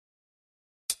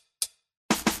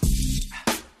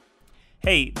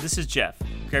Hey, this is Jeff.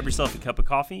 Grab yourself a cup of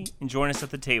coffee and join us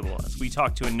at the table as we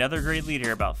talk to another great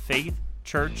leader about faith,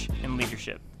 church, and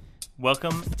leadership.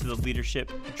 Welcome to the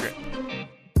Leadership Drip.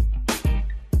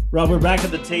 Rob, we're back at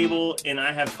the table, and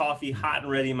I have coffee hot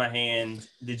and ready in my hand.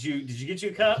 Did you get you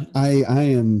a cup?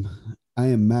 I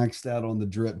am maxed out on the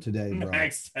drip today, bro.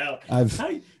 Maxed out.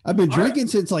 I've been drinking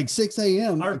since like 6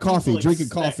 a.m. Drinking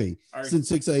coffee since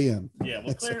 6 a.m. Yeah,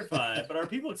 we'll clarify, but our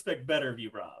people expect better of you,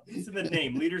 Rob. It's in the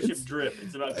name, Leadership Drip.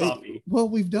 It's about coffee. Well,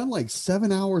 we've done like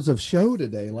 7 hours of show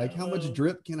today. Like, how much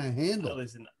drip can I handle?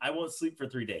 Listen, I won't sleep for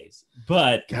 3 days,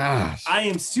 but gosh, I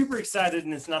am super excited,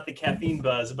 and it's not the caffeine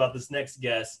buzz about this next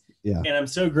guest. Yeah, and I'm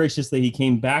so gracious that he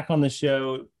came back on the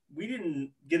show. We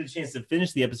didn't get a chance to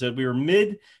finish the episode. We were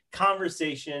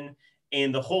mid-conversation,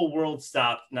 and the whole world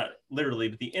stopped. Not literally,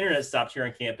 but the internet stopped here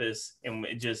on campus, and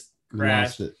it just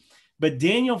crashed. But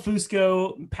Daniel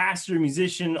Fusco, pastor,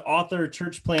 musician, author,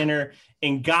 church planner,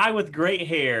 and guy with great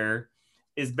hair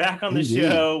is back on the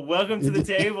show. Welcome to the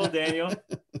table, Daniel.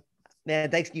 Man,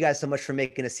 thanks you guys so much for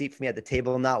making a seat for me at the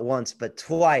table, not once, but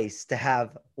twice to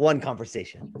have one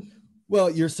conversation. Well,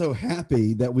 you're so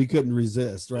happy that we couldn't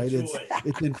resist, right?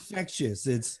 It's infectious.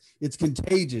 It's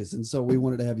contagious. And so we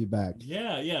wanted to have you back.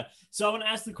 Yeah. So I want to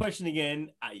ask the question again.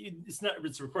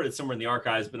 It's recorded somewhere in the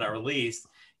archives, but not released.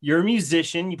 You're a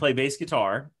musician. You play bass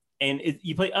guitar, and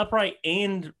you play upright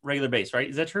and regular bass, right?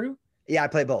 Is that true? Yeah, I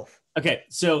play both. Okay.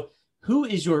 So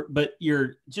you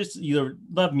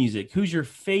love music. Who's your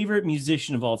favorite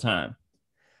musician of all time?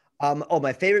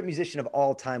 My favorite musician of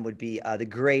all time would be the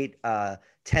great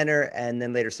tenor and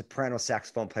then later soprano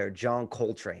saxophone player, John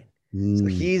Coltrane. So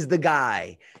he's the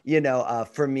guy,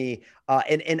 for me,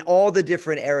 in all the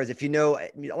different eras. If you know, a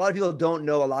lot of people don't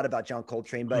know a lot about John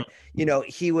Coltrane, but,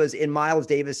 he was in Miles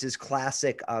Davis's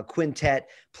classic quintet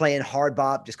playing hard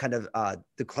bop, just kind of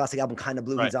the classic album Kind of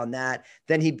Blue. Right. He's on that.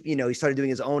 Then he started doing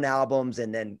his own albums,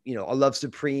 and then, A Love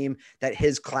Supreme, that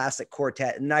his classic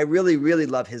quartet. And I really, really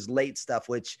love his late stuff,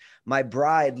 which my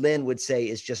bride, Lynn, would say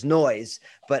is just noise,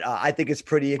 but I think it's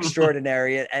pretty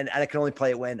extraordinary. And I can only play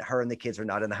it when her and the kids are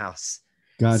not in the house.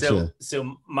 Gotcha.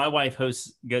 So my wife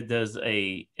does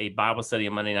a Bible study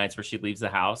on Monday nights where she leaves the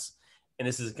house. And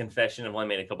this is a confession I've only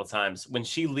made a couple of times. When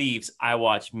she leaves, I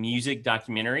watch music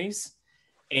documentaries.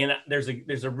 And there's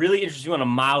a really interesting one on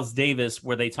Miles Davis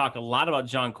where they talk a lot about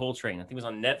John Coltrane. I think it was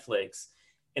on Netflix.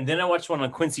 And then I watched one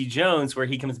on Quincy Jones where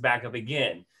he comes back up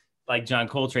again, like John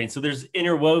Coltrane. So there's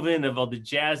interwoven of all the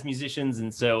jazz musicians.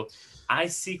 And so I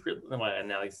secretly, well,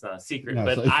 now it's not a secret,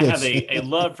 but I have a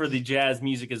love for the jazz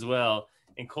music as well.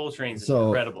 And Coltrane's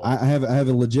incredible. I have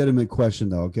a legitimate question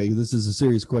though. Okay. This is a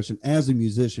serious question. As a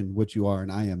musician, which you are,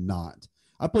 and I am not.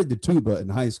 I played the tuba in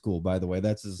high school, by the way.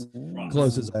 That's as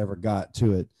close as I ever got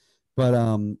to it. But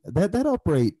that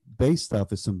upright bass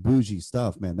stuff is some bougie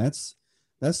stuff, man. That's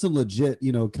some legit,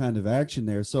 kind of action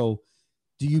there. So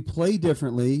do you play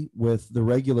differently with the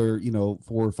regular, 4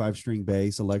 or 5 string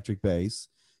bass, electric bass?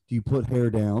 Do you put hair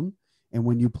down? And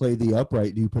when you play the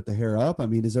upright, do you put the hair up? I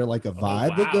mean, is there like a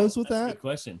vibe that goes with that? Good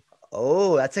question.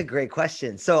 Oh, that's a great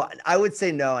question. So I would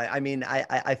say no. I mean,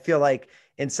 I feel like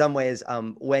in some ways,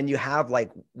 when you have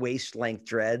like waist length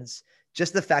dreads,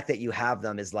 just the fact that you have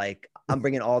them is like, I'm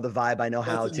bringing all the vibe I know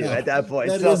how to at that point.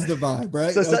 That is the vibe,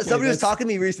 right? So somebody was talking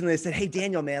to me recently. They said, "Hey,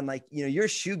 Daniel, man, like, your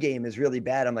shoe game is really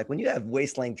bad." I'm like, when you have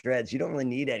waist length dreads, you don't really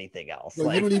need anything else.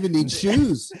 Well, you don't even need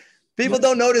shoes. People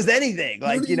don't notice anything.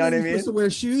 Like, you know what I mean? You're supposed to wear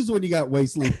shoes when you got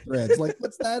waist length threads. Like,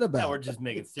 what's that about? Now we're just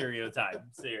making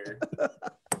stereotypes here.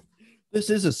 This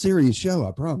is a serious show,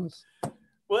 I promise.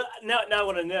 Well, now I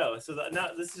want to know. So now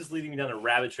this is just leading me down a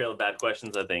rabbit trail of bad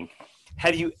questions, I think.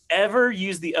 Have you ever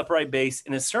used the upright bass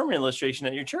in a sermon illustration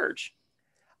at your church?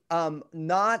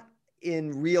 Not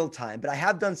in real time, but I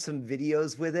have done some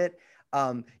videos with it.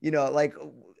 Like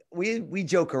we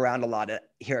joke around a lot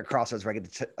here at Crossroads, where I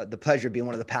get the pleasure of being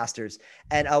one of the pastors,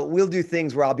 and we'll do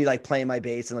things where I'll be like playing my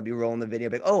bass and I'll be rolling the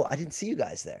video, like, "Oh, I didn't see you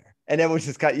guys there," and everyone's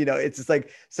just kind of, it's just like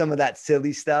some of that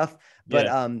silly stuff. But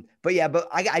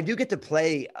I do get to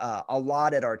play a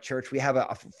lot at our church. We have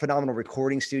a phenomenal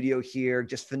recording studio here,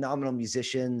 just phenomenal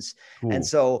musicians. Cool. And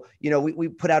so, we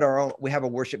put out we have a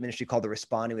worship ministry called The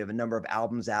Responding. We have a number of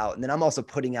albums out. And then I'm also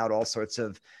putting out all sorts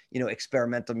of,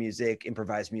 experimental music,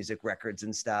 improvised music records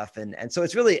and stuff. And so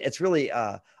it's really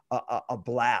a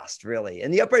blast, really.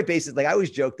 And the upright bass is, like, I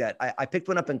always joke that I picked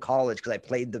one up in college because I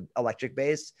played the electric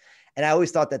bass. And I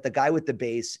always thought that the guy with the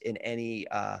bass in any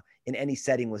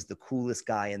setting was the coolest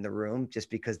guy in the room, just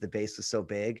because the bass was so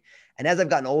big. And as I've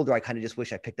gotten older, I kind of just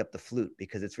wish I picked up the flute,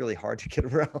 because it's really hard to get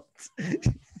around.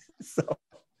 So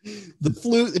the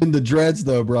flute and the dreads,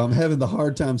 though, bro, I'm having the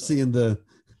hard time seeing the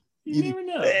You never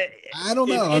know. I don't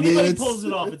know. If anybody pulls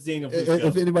it off, it's Daniel Fusco.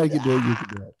 If anybody can do it, you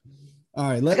can do it. All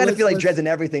right. I kind of feel like dreads and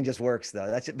everything just works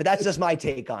though. But that's just my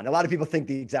take on it. A lot of people think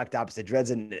the exact opposite.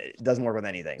 Dreads and it doesn't work with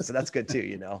anything. So that's good too,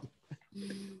 you know?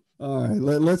 All right.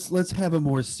 Let's have a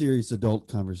more serious adult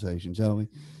conversation, shall we?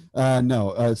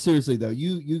 No, seriously though,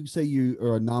 you say you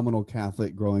are a nominal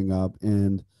Catholic growing up,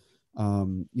 and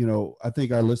you know, I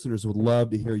think our listeners would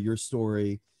love to hear your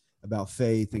story about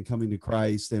faith and coming to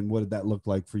Christ, and what did that look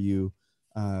like for you,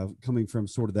 coming from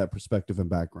sort of that perspective and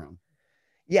background.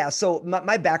 Yeah. So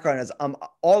my background is I'm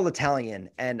all Italian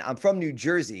and I'm from New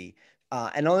Jersey.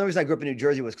 And the only reason I grew up in New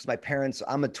Jersey was because my parents,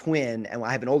 I'm a twin and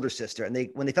I have an older sister. And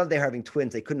when they found they were having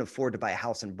twins, they couldn't afford to buy a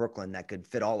house in Brooklyn that could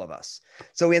fit all of us.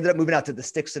 So we ended up moving out to the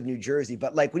sticks of New Jersey.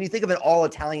 But like when you think of an all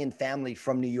Italian family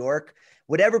from New York,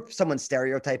 whatever someone's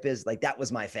stereotype is, like that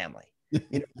was my family.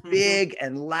 You know, big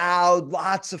and loud,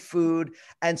 lots of food.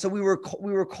 And so we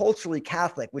were culturally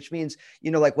Catholic, which means,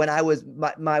 you know, like when I was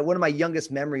one of my youngest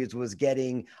memories was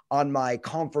getting on my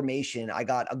confirmation, I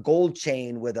got a gold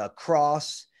chain with a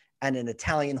cross and an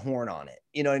Italian horn on it.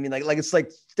 You know what I mean? Like it's like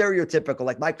stereotypical.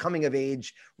 Like my coming of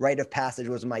age rite of passage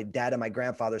was my dad and my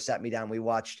grandfather sat me down. We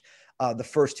watched the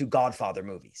first two Godfather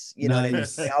movies. You know what I mean?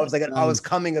 I was like, I was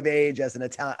coming of age as an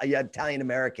Italian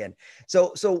American.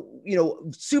 So, you know,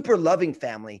 super loving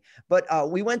family, but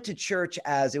we went to church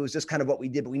as it was just kind of what we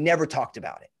did, but we never talked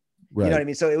about it. Right. You know what I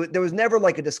mean? So there was never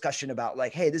like a discussion about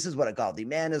like, hey, this is what a godly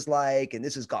man is like, and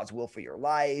this is God's will for your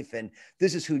life, and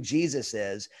this is who Jesus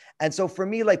is. And so for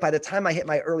me, like by the time I hit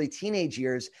my early teenage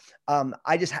years,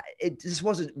 it just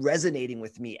wasn't resonating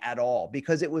with me at all,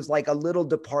 because it was like a little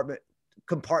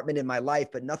compartment in my life,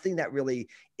 but nothing that really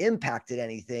impacted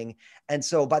anything. And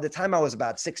so by the time I was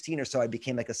about 16 or so, I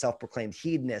became like a self-proclaimed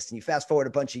hedonist. And you fast forward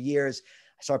a bunch of years,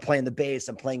 I started playing the bass,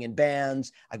 I'm playing in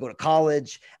bands, I go to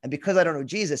college. And because I don't know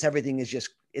Jesus, everything is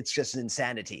it's just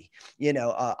insanity. You know,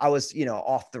 I was, you know,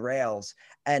 off the rails.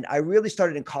 And I really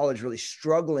started in college, really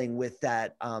struggling with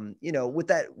that, you know, with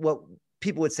that, what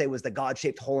people would say was the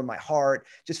God-shaped hole in my heart,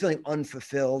 just feeling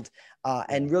unfulfilled.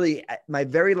 And really my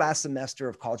very last semester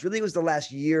of college, really was the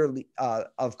last year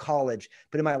of college.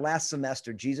 But in my last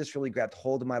semester, Jesus really grabbed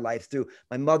hold of my life through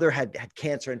my mother had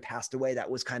cancer and passed away. That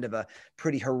was kind of a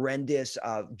pretty horrendous,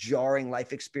 jarring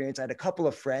life experience. I had a couple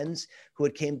of friends who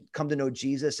had come to know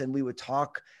Jesus, and we would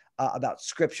talk about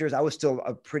scriptures. I was still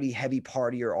a pretty heavy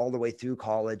partier all the way through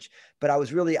college, but I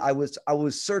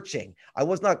was searching. I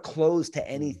was not closed to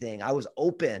anything. I was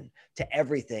open to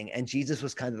everything. And Jesus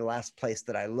was kind of the last place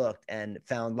that I looked and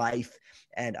found life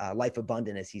and life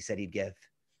abundant, as he said he'd give.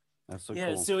 That's so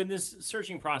cool. So in this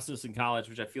searching process in college,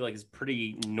 which I feel like is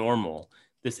pretty normal,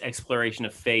 this exploration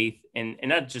of faith and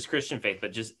not just Christian faith,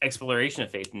 but just exploration of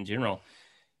faith in general.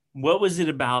 What was it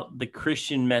about the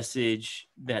Christian message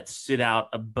that stood out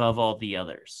above all the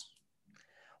others?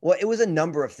 Well, it was a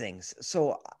number of things.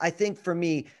 So I think for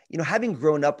me, you know, having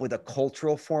grown up with a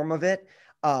cultural form of it,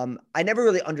 I never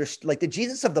really understood, like the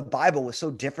Jesus of the Bible was so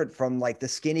different from like the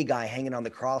skinny guy hanging on the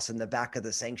cross in the back of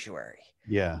the sanctuary.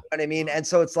 Yeah. You know what I mean? And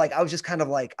so it's like, I was just kind of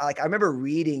like I remember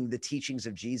reading the teachings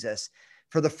of Jesus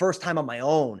for the first time on my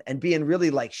own and being really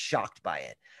like shocked by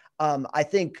it. I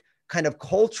think kind of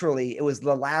culturally, it was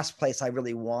the last place I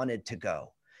really wanted to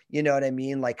go. You know what I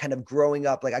mean? Like kind of growing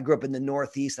up, like I grew up in the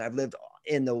Northeast and I've lived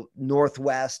in the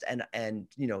Northwest and,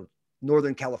 you know,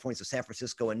 Northern California, so San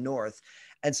Francisco and North.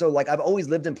 And so like, I've always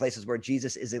lived in places where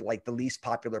Jesus is like the least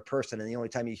popular person. And the only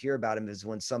time you hear about him is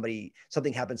when something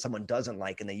happens, someone doesn't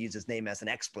like, and they use his name as an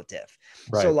expletive.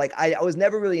 Right. So like, I was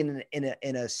never really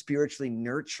in a spiritually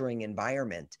nurturing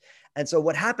environment. And so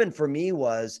what happened for me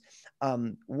was,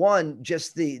 one,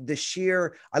 just the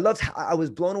sheer, I was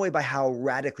blown away by how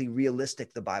radically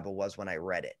realistic the Bible was when I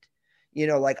read it. You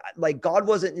know, like God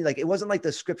wasn't like, it wasn't like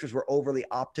the scriptures were overly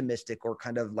optimistic or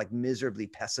kind of like miserably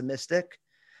pessimistic,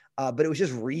 but it was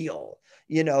just real,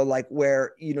 you know, like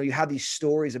where, you know, you have these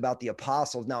stories about the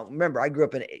apostles. Now, remember, I grew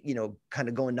up in, you know, kind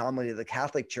of going nominally to the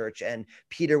Catholic Church, and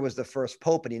Peter was the first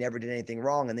pope and he never did anything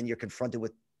wrong. And then you're confronted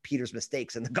with Peter's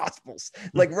mistakes in the Gospels,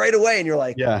 like right away. And you're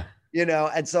like, yeah, you know,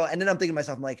 and then I'm thinking to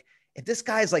myself, I'm like, if this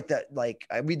guy's like that, like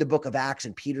I read the book of Acts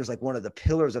and Peter's like one of the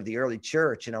pillars of the early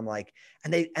church. And I'm like,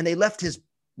 and they left his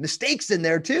mistakes in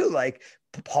there too. Like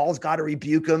Paul's got to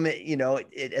rebuke him, you know,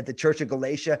 at the church of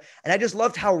Galatia. And I just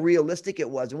loved how realistic it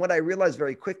was. And what I realized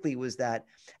very quickly was that,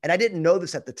 and I didn't know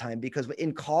this at the time, because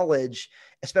in college,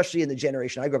 especially in the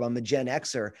generation I grew up, I'm a Gen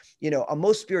Xer, you know,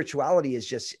 most spirituality is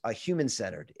just human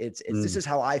centered. It's this is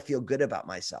how I feel good about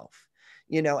myself.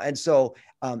 You know, and so,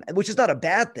 which is not a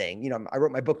bad thing. You know, I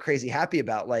wrote my book Crazy Happy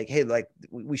about like, hey, like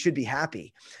we should be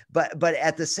happy. But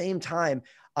at the same time,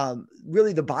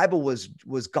 Really the Bible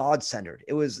was God-centered.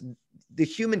 It was the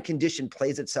human condition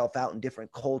plays itself out in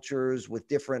different cultures with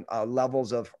different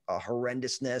levels of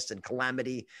horrendousness and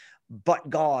calamity. But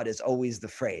God is always the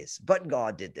phrase, but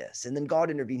God did this. And then God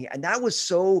intervened here. And that was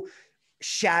so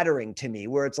shattering to me,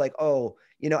 where it's like, oh,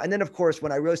 and then of course,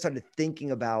 when I really started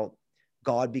thinking about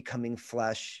God becoming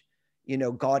flesh,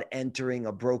 God entering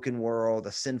a broken world,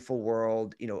 a sinful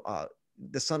world,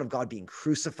 the Son of God being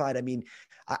crucified. I mean,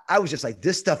 I was just like,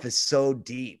 this stuff is so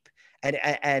deep.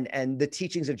 And the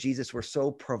teachings of Jesus were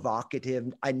so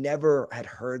provocative. I never had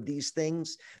heard these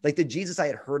things. Like the Jesus I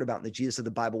had heard about and the Jesus of the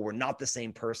Bible were not the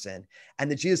same person. And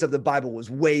the Jesus of the Bible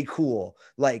was way cool.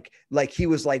 Like he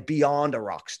was like beyond a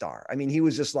rock star. I mean, he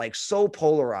was just like so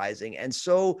polarizing and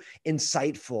so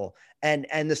insightful. And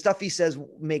the stuff he says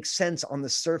makes sense on the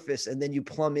surface. And then you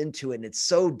plumb into it and it's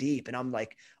so deep. And I'm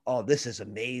like, oh, this is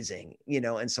amazing.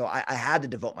 And so I had to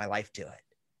devote my life to it.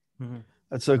 Mm-hmm.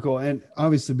 That's so cool. And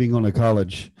obviously being on a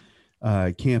college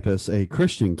campus, a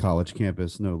Christian college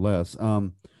campus, no less,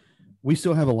 we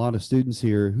still have a lot of students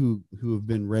here who have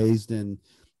been raised in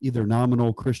either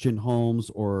nominal Christian homes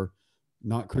or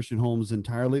not Christian homes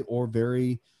entirely, or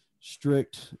very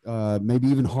strict, maybe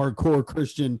even hardcore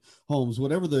Christian homes,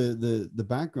 whatever the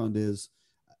background is.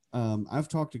 I've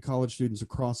talked to college students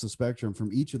across the spectrum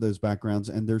from each of those backgrounds,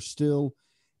 and they're still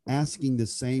asking the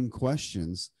same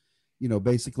questions.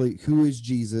 Basically, who is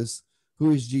Jesus?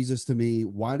 Who is Jesus to me?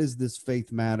 Why does this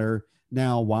faith matter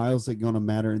now? Why is it going to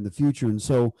matter in the future? And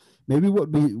so maybe what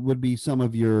would be some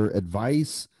of your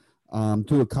advice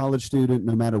to a college student,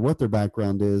 no matter what their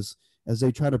background is, as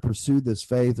they try to pursue this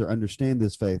faith or understand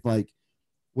this faith? Like,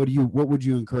 what would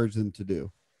you encourage them to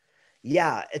do?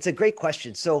 Yeah, it's a great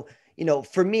question. So,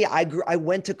 for me, I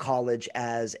went to college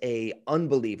as a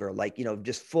unbeliever, like,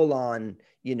 just full on,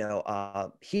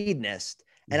 hedonist.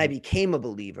 And I became a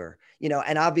believer,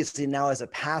 and obviously now as a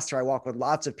pastor, I walk with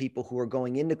lots of people who are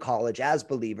going into college as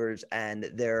believers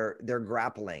and they're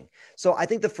grappling. So I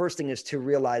think the first thing is to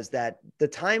realize that the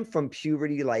time from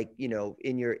puberty, like,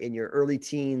 in your early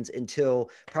teens until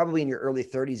probably in your early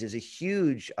 30s is a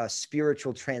huge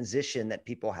spiritual transition that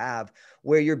people have,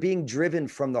 where you're being driven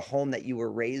from the home that you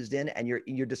were raised in and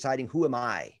you're deciding, who am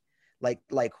I? Like,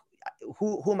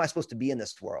 who am I supposed to be in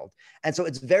this world? And so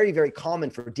it's very, very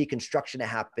common for deconstruction to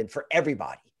happen for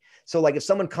everybody. So like if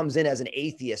someone comes in as an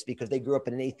atheist because they grew up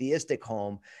in an atheistic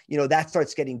home, that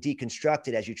starts getting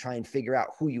deconstructed as you try and figure out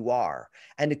who you are.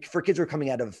 And for kids who are coming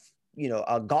out of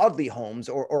godly homes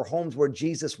or homes where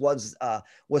Jesus was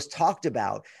talked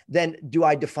about, then do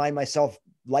I define myself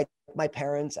like my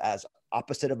parents, as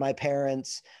opposite of my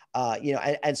parents?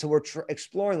 And so we're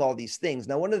exploring all these things.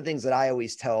 Now, one of the things that I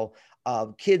always tell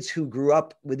kids who grew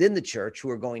up within the church who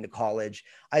are going to college,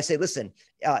 I say, listen,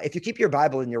 if you keep your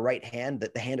Bible in your right hand,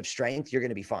 the hand of strength, you're going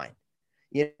to be fine.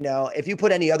 If you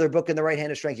put any other book in the right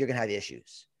hand of strength, you're going to have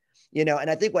issues. And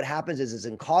I think what happens is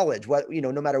in college,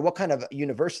 no matter what kind of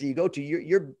university you go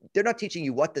to, they're not teaching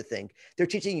you what to think. They're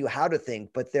teaching you how to think,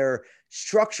 but their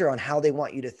structure on how they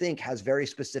want you to think has very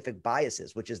specific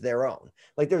biases, which is their own.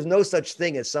 Like there's no such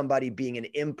thing as somebody being an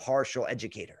impartial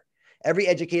educator. Every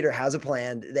educator has a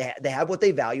plan. They have what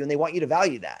they value, and they want you to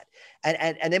value that.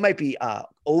 And they might be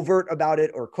overt about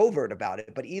it or covert about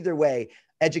it, but either way,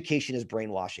 education is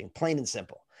brainwashing, plain and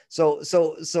simple. So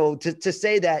to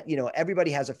say that, everybody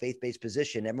has a faith-based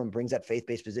position, everyone brings that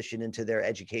faith-based position into their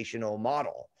educational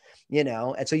model,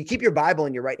 and so you keep your Bible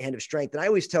in your right hand of strength. And I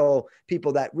always tell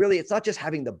people that really, it's not just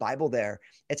having the Bible there,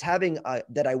 it's having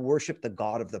that I worship the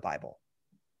God of the Bible.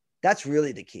 That's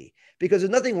really the key, because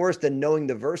there's nothing worse than knowing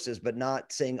the verses, but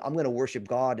not saying, I'm going to worship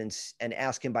God and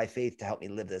ask him by faith to help me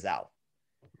live this out.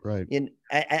 Right. And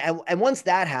once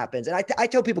that happens, and I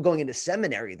tell people going into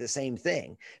seminary the same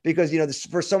thing, because,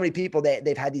 for so many people,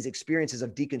 they've had these experiences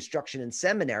of deconstruction in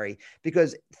seminary,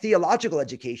 because theological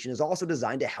education is also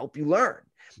designed to help you learn,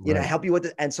 help you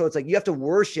with and so it's like, you have to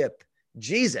worship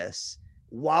Jesus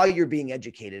while you're being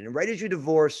educated. And right as you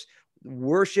divorce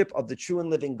worship of the true and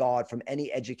living God from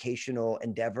any educational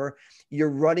endeavor,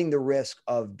 you're running the risk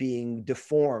of being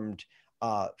deformed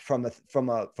from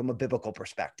a biblical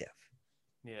perspective.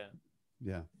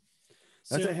 Yeah.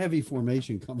 That's a heavy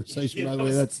formation conversation, by the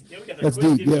way. That's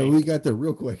quick, deep. Yeah, we got there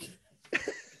real quick.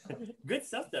 Good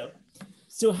stuff, though.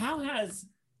 So how has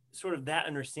sort of that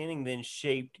understanding then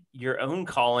shaped your own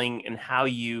calling and how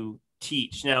you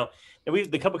teach? Now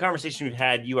the couple of conversations we've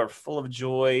had, you are full of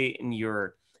joy and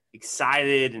you're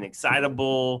excited and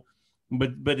excitable,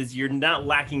 but as you're not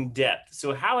lacking depth.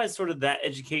 So how has sort of that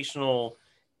educational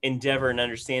endeavor and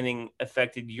understanding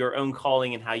affected your own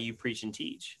calling and how you preach and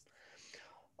teach?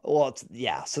 Well,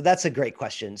 yeah. So that's a great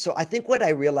question. So I think what I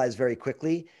realized very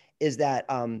quickly is that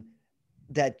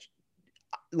that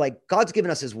like God's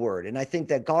given us his word. And I think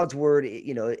that God's word,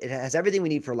 you know, it has everything we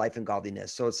need for life and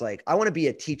godliness. So it's like, I want to be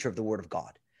a teacher of the word of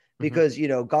God because, you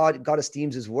know, God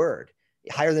esteems his word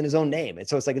higher than his own name. And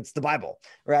so it's like, it's the Bible.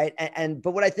 Right.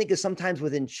 But what I think is sometimes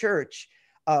within church,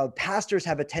 pastors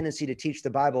have a tendency to teach the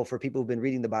Bible for people who've been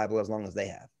reading the Bible as long as they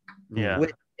have. Yeah.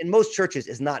 Which in most churches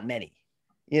is not many,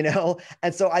 you know?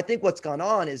 And so I think what's gone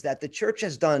on is that the church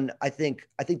has done, I think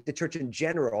the church in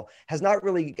general has not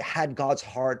really had God's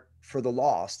heart for the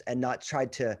lost and not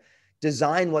tried to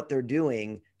design what they're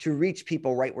doing to reach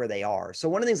people right where they are. So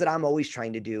one of the things that I'm always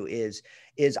trying to do is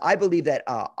I believe that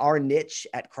our niche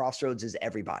at Crossroads is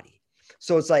everybody.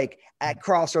 So it's like at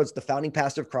Crossroads, the founding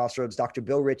pastor of Crossroads, Dr.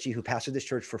 Bill Ritchie, who pastored this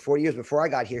church for 4 years before I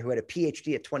got here, who had a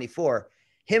PhD at 24,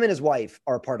 him and his wife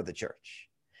are a part of the church.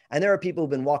 And there are people who've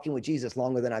been walking with Jesus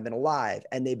longer than I've been alive.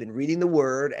 And they've been reading the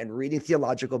word and reading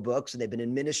theological books, and they've been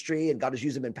in ministry, and God has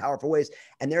used them in powerful ways.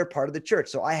 And they're a part of the church.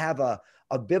 So I have a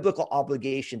biblical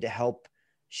obligation to help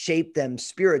shape them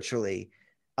spiritually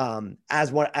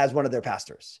as one of their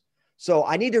pastors. So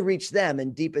I need to reach them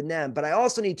and deepen them, but I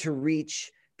also need to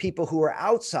reach people who are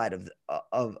outside of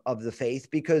the faith,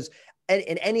 because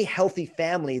in any healthy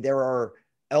family, there are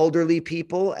elderly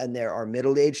people, and there are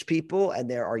middle-aged people,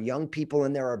 and there are young people,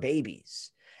 and there are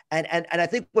babies. And I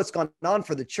think what's gone on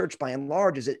for the church by and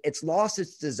large is it's lost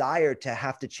its desire to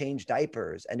have to change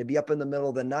diapers and to be up in the middle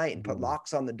of the night and put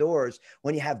locks on the doors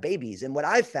when you have babies. And what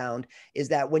I've found is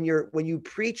that when you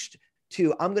preached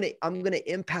to, I'm going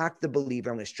to impact the believer,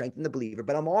 I'm going to strengthen the believer,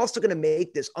 but I'm also going to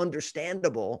make this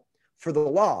understandable for the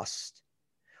lost.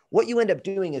 What you end up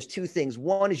doing is two things.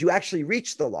 One is you actually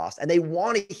reach the lost, and they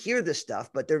want to hear this stuff,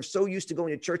 but they're so used to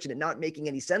going to church and it not making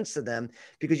any sense to them,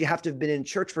 because you have to have been in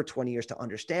church for 20 years to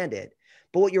understand it.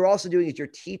 But what you're also doing is you're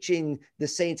teaching the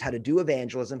saints how to do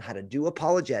evangelism, how to do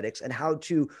apologetics, and how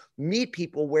to meet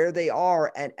people where they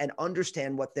are and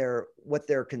understand what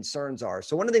their concerns are.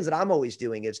 So one of the things that I'm always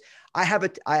doing is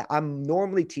I'm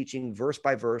normally teaching verse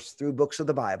by verse through books of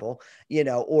the Bible, you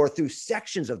know, or through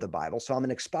sections of the Bible. So I'm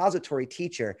an expository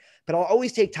teacher, but I'll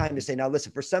always take time to say, now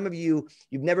listen, for some of you,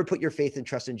 you've never put your faith and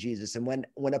trust in Jesus. And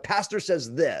when a pastor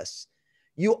says this,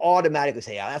 you automatically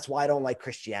say, that's why I don't like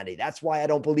Christianity. That's why I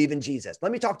don't believe in Jesus.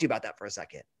 Let me talk to you about that for a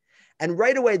second. And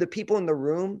right away, the people in the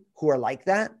room who are like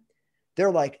that, they're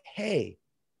like, hey,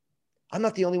 I'm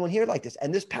not the only one here like this.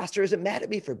 And this pastor isn't mad at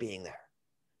me for being there.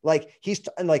 Like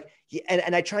and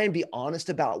I try and be honest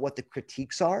about what the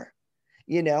critiques are,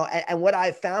 you know, and what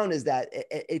I've found is that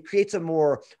it creates a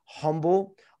more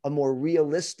humble, a more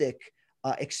realistic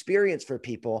experience for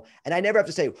people. And I never have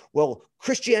to say, well,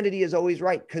 Christianity is always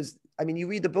right, because I mean, you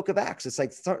read the book of Acts, it's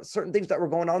like certain things that were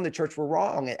going on in the church were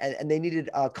wrong, and they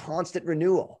needed a constant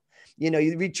renewal. You know,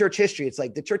 you read church history, it's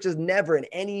like the church has never in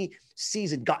any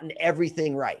season gotten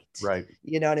everything right. Right.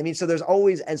 You know what I mean? So there's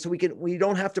always, and so we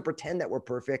don't have to pretend that we're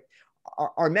perfect.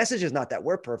 Our message is not that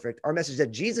we're perfect. Our message is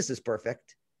that Jesus is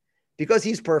perfect. Because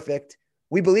he's perfect,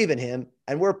 we believe in him,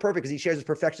 and we're perfect because he shares his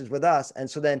perfections with us. And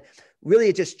so then really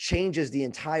it just changes the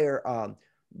entire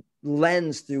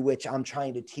lens through which I'm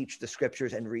trying to teach the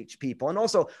scriptures and reach people. And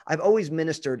also, I've always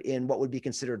ministered in what would be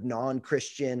considered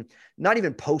non-Christian, not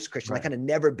even post-Christian, like kind of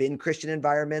never been Christian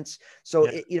environments. So,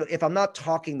 if I'm not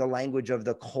talking the language of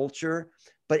the culture,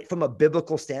 but from a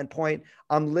biblical standpoint,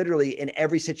 I'm literally in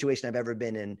every situation I've ever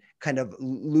been in, kind of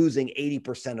losing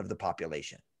 80% of the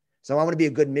population. So I want to be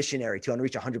a good missionary too, and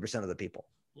reach 100% of the people.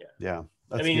 Yeah.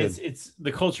 I mean, it's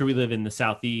the culture we live in the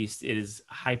Southeast. It is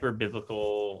hyper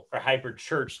biblical or hyper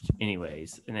churched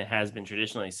anyways. And it has been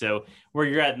traditionally. So where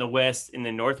you're at in the West, in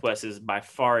the Northwest, is by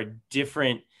far a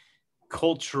different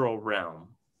cultural realm.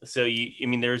 So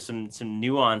there's some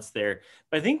nuance there,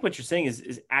 but I think what you're saying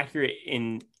is accurate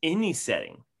in any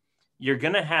setting. You're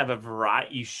going to have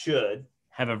you should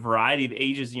have a variety of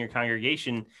ages in your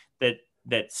congregation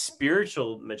that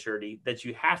spiritual maturity that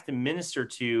you have to minister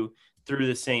to through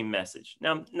the same message.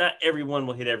 Now, not everyone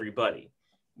will hit everybody.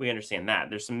 We understand that.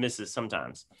 There's some misses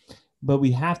sometimes. But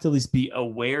we have to at least be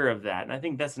aware of that. And I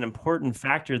think that's an important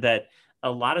factor that a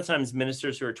lot of times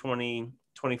ministers who are 20,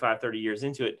 25, 30 years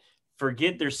into it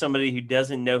forget there's somebody who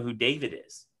doesn't know who David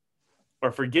is,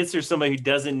 or forgets there's somebody who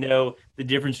doesn't know the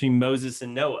difference between Moses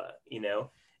and Noah, you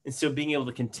know? And so being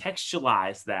able to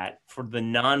contextualize that for the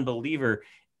non-believer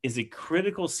is a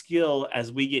critical skill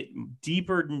as we get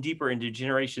deeper and deeper into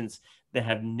generations that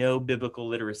have no biblical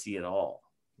literacy at all.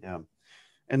 Yeah.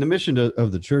 And the mission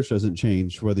of the church doesn't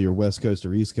change whether you're West Coast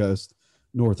or East Coast,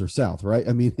 North or South, right?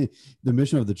 I mean, the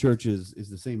mission of the church is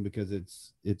the same, because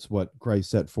it's what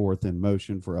Christ set forth in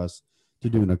motion for us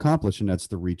do and accomplish, and that's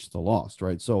to reach the lost,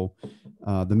 right? So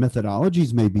the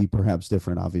methodologies may be perhaps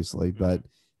different, obviously, but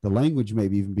the language may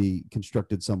even be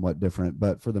constructed somewhat different.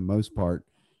 But for the most part,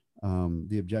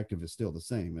 the objective is still the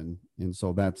same, and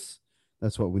so that's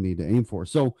what we need to aim for.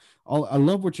 So I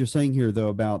love what you're saying here, though,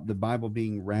 about the Bible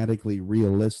being radically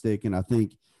realistic, and I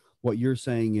think what you're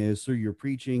saying is through your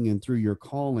preaching and through your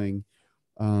calling,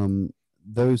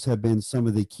 those have been some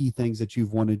of the key things that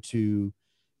you've wanted to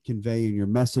convey in your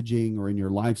messaging or in your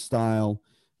lifestyle,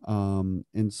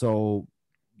 and so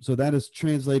that is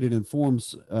translated and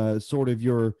forms sort of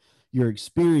your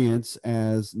experience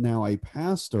as now a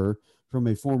pastor from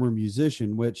a former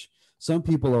musician, which some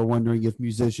people are wondering if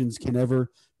musicians can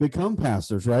ever become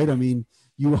pastors, right? I mean,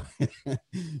 I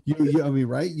mean,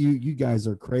 right? You guys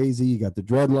are crazy. You got the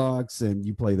dreadlocks and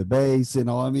you play the bass and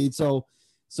all. I mean, so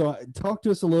talk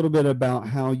to us a little bit about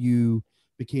how you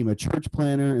became a church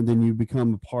planner, and then you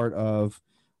become a part of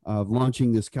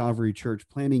launching this Calvary Church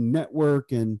Planning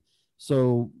Network. And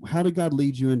so how did God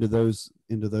lead you into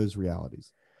those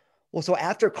realities? Well, so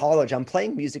after college, I'm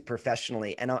playing music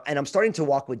professionally, and I'm starting to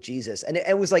walk with Jesus. And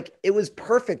it was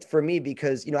perfect for me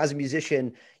because, as a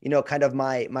musician, kind of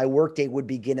my work day would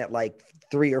begin at like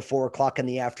 3 or 4 o'clock in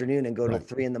the afternoon and go till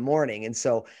 3 in the morning. And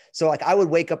so like I would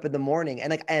wake up in the morning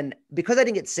and because I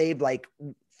didn't get saved like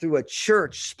through a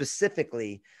church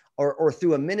specifically, or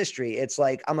through a ministry, it's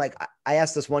like, I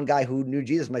asked this one guy who knew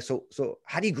Jesus, I'm like, so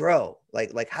how do you grow?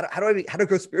 Like, how do I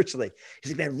grow spiritually?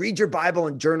 He's like, man, read your Bible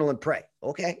and journal and pray.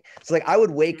 Okay. So like, I would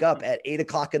wake up at 8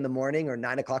 o'clock in the morning or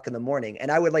 9 o'clock in the morning,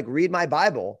 and I would like read my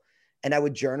Bible and I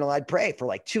would journal. I'd pray for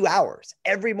like 2 hours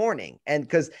every morning.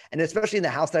 And especially in the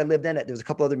house that I lived in, there was a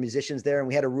couple other musicians there, and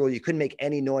we had a rule. You couldn't make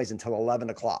any noise until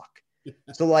 11 o'clock.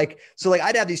 So like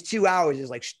I'd have these 2 hours, is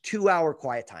like 2-hour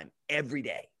quiet time every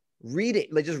day.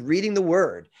 Just reading the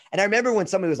word. And I remember when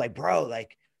somebody was like, bro,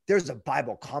 like there's a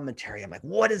Bible commentary. I'm like,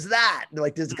 what is that? And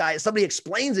like this guy, somebody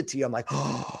explains it to you. I'm like,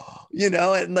 oh, and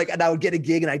I would get a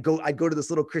gig and I'd go to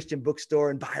this little Christian bookstore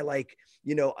and buy like,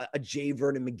 a J.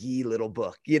 Vernon McGee little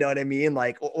book, you know what I mean?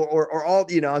 Like, or all,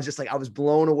 I was just like, I was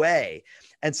blown away.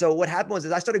 And so what happened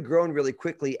was I started growing really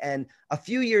quickly. And a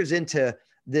few years into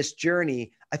this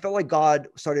journey, I felt like God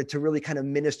started to really kind of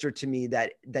minister to me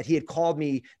that he had called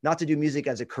me not to do music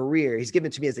as a career. He's given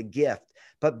it to me as a gift,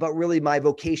 but really my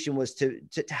vocation was to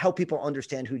help people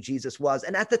understand who Jesus was.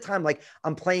 And at the time, like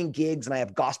I'm playing gigs and I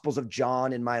have Gospels of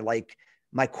John in my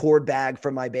cord bag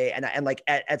from my bay. And like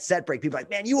at set break, people are like,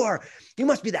 man, you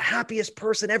must be the happiest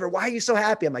person ever. Why are you so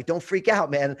happy? I'm like, don't freak out,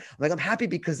 man. I'm like, I'm happy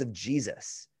because of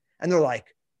Jesus. And they're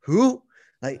like, who?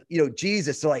 Like,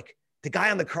 Jesus. So like, the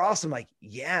guy on the cross, I'm like,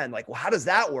 yeah. And like, well, how does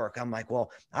that work? I'm like, well,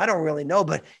 I don't really know,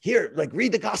 but here, like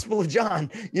read the Gospel of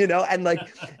John, and like,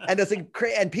 and it's like,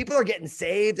 and people are getting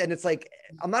saved. And it's like,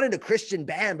 I'm not in a Christian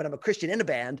band, but I'm a Christian in a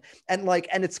band. And like,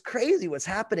 and it's crazy what's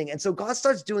happening. And so God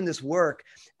starts doing this work.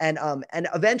 And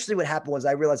eventually what happened was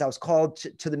I realized I was called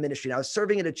to the ministry, and I was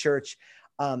serving at a church.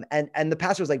 And the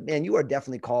pastor was like, man, you are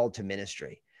definitely called to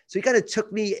ministry. So he kind of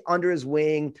took me under his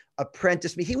wing,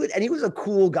 apprenticed me. He was a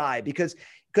cool guy because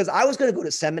I was going to go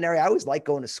to seminary. I always liked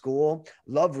going to school,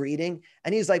 love reading.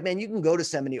 And he's like, man, you can go to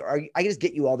seminary, or I can just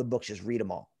get you all the books, just read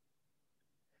them all.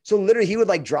 So literally he would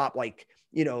like drop like,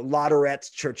 Lauderette's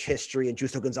church history and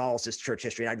Justo Gonzalez's church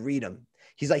history, and I'd read them.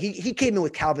 He's like, he came in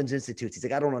with Calvin's Institutes. He's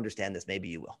like, I don't understand this. Maybe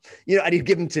you will, and he'd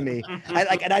give them to me.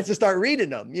 And I just start reading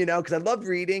them, because I loved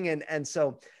reading. And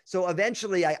so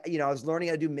eventually I was learning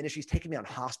how to do ministry. He's taking me on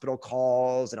hospital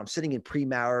calls, and I'm sitting in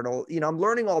premarital, I'm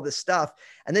learning all this stuff.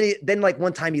 And then like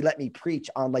one time he let me preach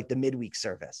on like the midweek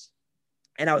service,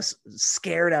 and I was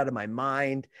scared out of my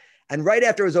mind. And right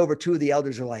after it was over, 2 of the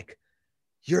elders are like,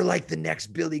 you're like the next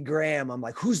Billy Graham. I'm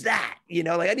like, who's that? Like,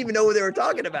 I didn't even know what they were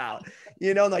talking about,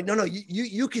 like, no,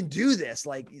 you can do this.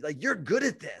 Like you're good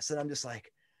at this. And I'm just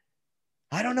like,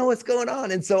 I don't know what's going on.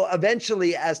 And so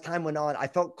eventually, as time went on, I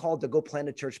felt called to go plant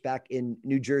a church back in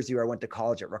New Jersey, where I went to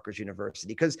college at Rutgers University,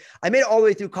 because I made it all the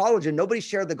way through college and nobody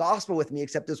shared the gospel with me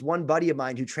except this one buddy of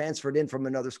mine who transferred in from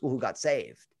another school who got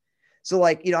saved. So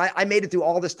like, I made it through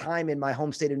all this time in my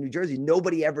home state of New Jersey.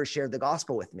 Nobody ever shared the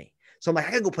gospel with me. So I'm like,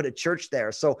 I gotta go put a church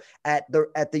there. So at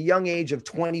the young age of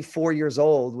 24 years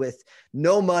old, with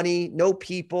no money, no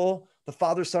people, the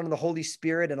Father, Son, and the Holy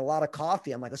Spirit, and a lot of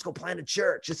coffee, I'm like, let's go plant a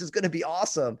church. This is going to be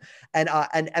awesome.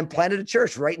 And planted a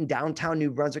church right in downtown New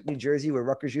Brunswick, New Jersey, where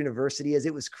Rutgers University is.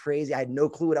 It was crazy. I had no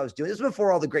clue what I was doing. This was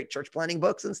before all the great church planting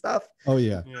books and stuff. Oh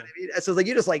yeah. You know what I mean? So it's like,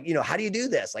 you just like, how do you do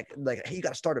this? Like, hey, you got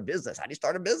to start a business. How do you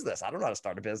start a business? I don't know how to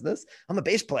start a business. I'm a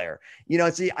bass player,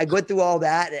 so I went through all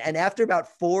that. And after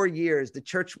about 4 years, the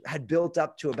church had built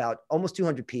up to about almost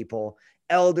 200 people.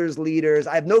 elders, leaders.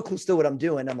 I have no clue still what I'm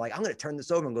doing. I'm like, I'm going to turn this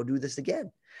over and go do this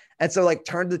again. And so like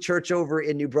turned the church over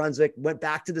in New Brunswick, went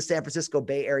back to the San Francisco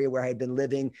Bay Area where I had been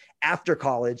living after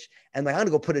college. And like, I'm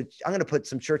going to put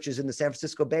some churches in the San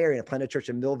Francisco Bay Area. I planted a church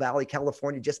in Mill Valley,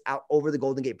 California, just out over the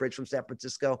Golden Gate Bridge from San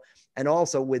Francisco, and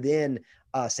also within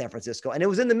San Francisco. And it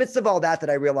was in the midst of all that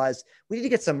I realized we need to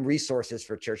get some resources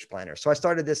for church planners. So I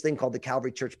started this thing called the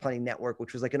Calvary Church Planning Network,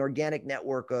 which was like an organic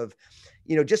network of,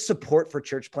 just support for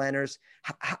church planners.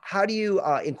 How do you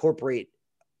incorporate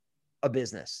a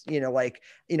business?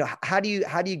 How do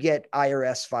you get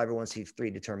IRS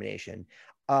 501c3 determination?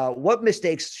 What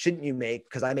mistakes shouldn't you make?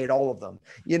 Because I made all of them.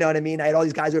 You know what I mean? I had all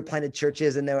these guys who had planted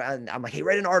churches, and I'm like, hey,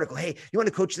 write an article. Hey, you want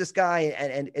to coach this guy?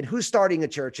 And who's starting a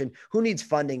church and who needs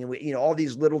funding? And we, all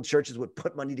these little churches would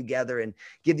put money together and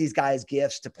give these guys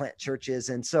gifts to plant churches.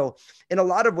 And so in a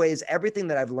lot of ways, everything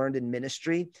that I've learned in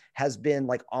ministry has been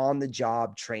like on the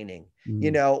job training,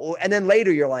 and then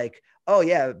later you're like, oh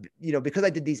yeah, because I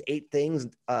did these 8 things,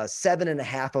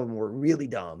 7.5 of them were really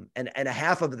dumb. And a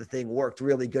half of the thing worked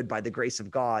really good by the grace of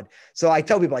God. So I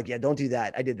tell people like, yeah, don't do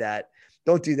that. I did that.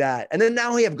 Don't do that. And then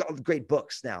now we have great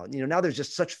books now, now there's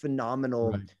just such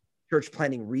phenomenal church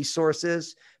planning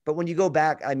resources. But when you go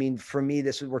back, I mean, for me,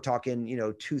 we're talking,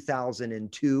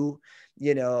 2002,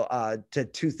 to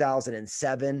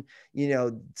 2007,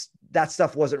 that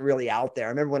stuff wasn't really out there. I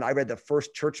remember when I read the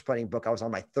first church planning book, I was on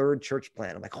my 3rd church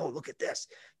plan. I'm like, oh, look at this.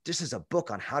 This is a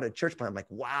book on how to church plan. I'm like,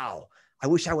 wow, I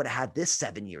wish I would have had this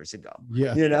 7 years ago.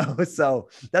 Yeah. So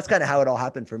that's kind of how it all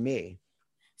happened for me.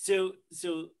 So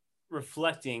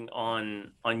reflecting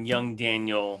on young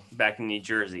Daniel back in New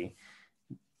Jersey,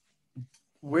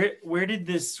 where did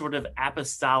this sort of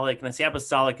apostolic, and I say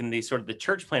apostolic in the sort of the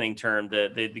church planning term,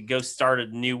 the go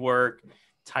started new work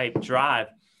type drive,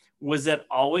 was that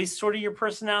always sort of your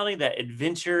personality, that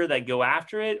adventure, that go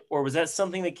after it? Or was that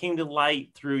something that came to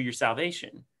light through your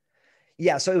salvation?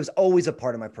 Yeah. So it was always a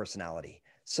part of my personality.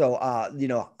 So,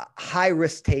 high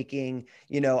risk taking,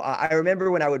 I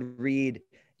remember when I would read,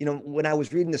 when I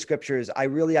was reading the scriptures, I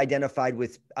really identified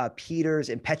with Peter's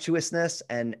impetuousness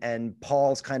and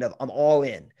Paul's kind of, I'm all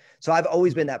in. So I've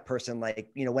always been that person.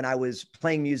 Like, when I was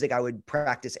playing music, I would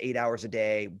practice 8 hours a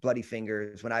day, bloody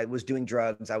fingers. When I was doing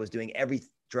drugs, I was doing every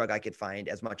drug I could find,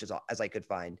 as much as I could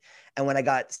find. And when I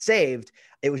got saved,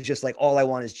 it was just like, all I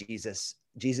want is Jesus,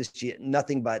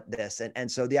 nothing but this. And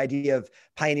so the idea of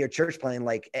pioneer church planning,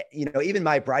 like, even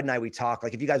my bride and I, we talk,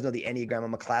 like, if you guys know the Enneagram,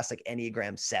 I'm a classic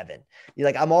Enneagram 7. You're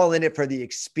like, I'm all in it for the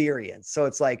experience. So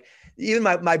it's like, even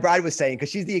my bride was saying, cause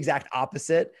she's the exact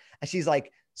opposite. And she's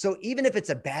like, so even if it's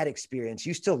a bad experience,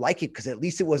 you still like it because at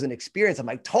least it was an experience. I'm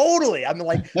like, totally. I'm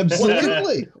like,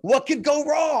 absolutely. What could go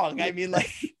wrong? I mean,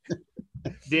 like,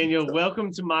 Daniel,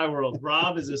 welcome to my world.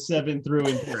 Rob is a 7 through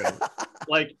and through.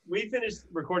 Like, we finished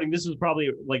recording. This was probably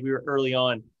like we were early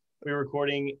on. We were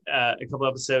recording a couple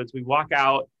episodes. We walk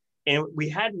out and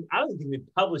I don't think we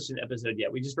published an episode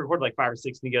yet. We just recorded like 5 or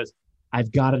 6, and he goes,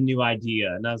 I've got a new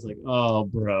idea. And I was like, oh,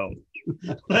 bro,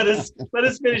 let us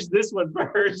finish this one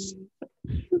first.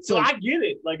 So I get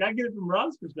it. Like, I get it from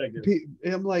Rob's perspective.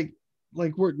 I'm like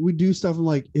we do stuff. I'm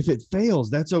like, if it fails,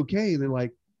 that's okay. And they're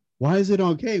like, why is it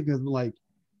okay? Because I'm like,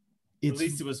 at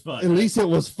least it was fun. At least it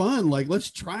was fun. Like, let's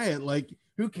try it. Like,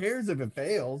 who cares if it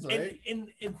fails, right? And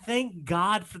thank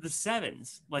God for the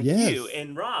 7s, like you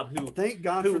and Rob, who thank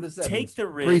God for the 7s. Take the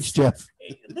risk. Preach, Jeff.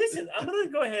 Listen, I'm gonna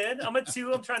go ahead. I'm a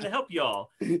 2. I'm trying to help y'all.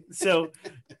 So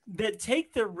that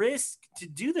take the risk to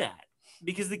do that,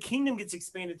 because the kingdom gets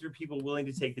expanded through people willing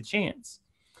to take the chance.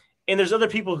 And there's other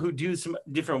people who do some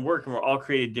different work, and we're all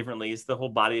created differently. It's the whole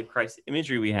body of Christ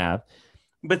imagery we have.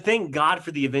 But thank God for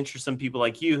the adventuresome people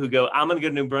like you who go, I'm going to go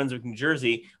to New Brunswick, New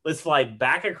Jersey. Let's fly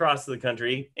back across the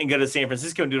country and go to San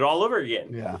Francisco and do it all over again.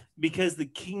 Yeah. Because the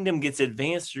kingdom gets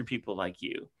advanced through people like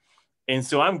you. And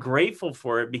so I'm grateful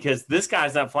for it, because this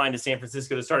guy's not flying to San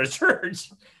Francisco to start a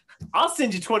church. I'll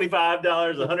send you $25,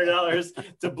 $100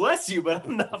 to bless you, but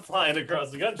I'm not flying across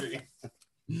the country.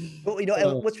 But,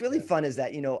 and what's really fun is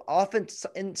that, often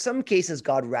in some cases,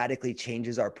 God radically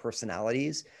changes our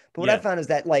personalities. But what I found is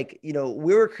that, like, we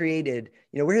were created,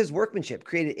 we're his workmanship,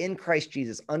 created in Christ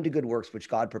Jesus unto good works, which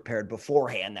God prepared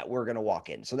beforehand that we're going to walk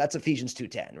in. So that's Ephesians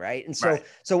 2:10, right? And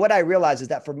so what I realize is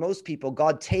that for most people,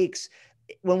 God takes,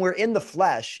 when we're in the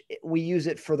flesh, we use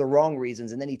it for the wrong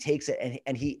reasons. And then he takes it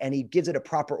and he gives it a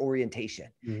proper orientation.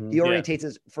 Mm-hmm. He orientates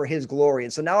it for his glory.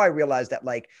 And so now I realize that,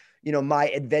 like, my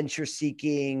adventure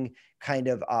seeking kind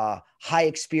of high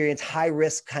experience, high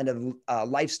risk kind of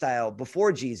lifestyle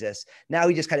before Jesus. Now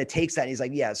he just kind of takes that and he's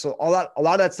like, yeah, so a lot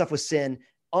of that stuff was sin,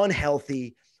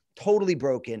 unhealthy, totally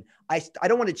broken. I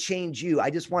don't want to change you. I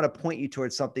just want to point you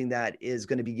towards something that is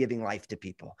going to be giving life to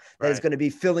people, that is going to be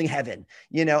filling heaven,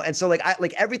 you know? And so like,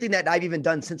 everything that I've even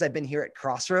done since I've been here at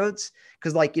Crossroads,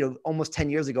 because like, you know, almost 10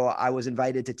 years ago, I was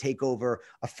invited to take over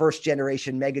a first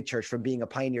generation mega church from being a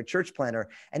pioneer church planner.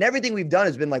 And everything we've done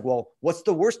has been like, well, what's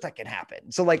the worst that can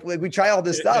happen? So like we try all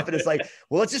this stuff and it's like,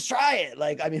 well, let's just try it.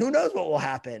 Like, I mean, who knows what will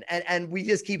happen? And we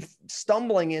just keep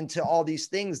stumbling into all these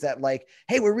things that like,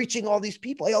 hey, we're reaching all these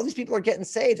people. Hey, all these people are getting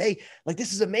saved. Hey, like,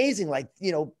 this is amazing. Like,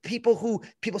 you know, people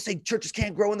say churches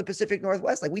can't grow in the Pacific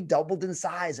Northwest. Like we doubled in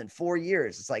size in 4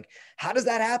 years. It's like, how does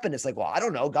that happen? It's like, well, I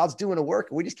don't know. God's doing a work.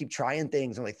 We just keep trying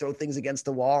things and like throw things against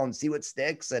the wall and see what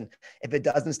sticks. And if it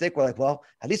doesn't stick, we're like, well,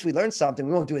 at least we learned something.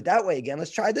 We won't do it that way again.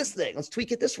 Let's try this thing. Let's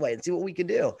tweak it this way and see what we can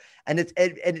do. And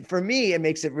and for me, it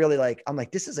makes it really like, I'm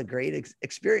like, this is a great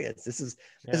experience. This is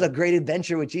a great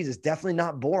adventure with Jesus. Definitely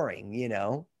not boring, you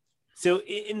know? So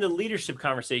in the leadership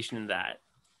conversation in that,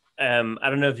 I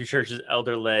don't know if your church is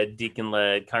elder-led,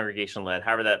 deacon-led, congregation-led,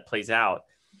 however that plays out.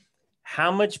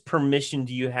 How much permission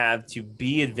do you have to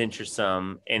be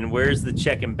adventuresome, and where's the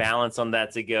check and balance on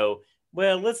that to go,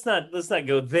 well, let's not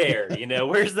go there, you know?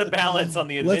 Where's the balance on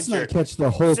the adventure? Let's not catch the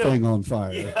whole thing on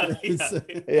fire.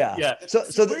 Yeah. So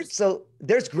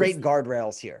there's great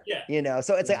guardrails here, you know?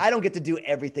 So it's like, I don't get to do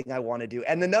everything I want to do.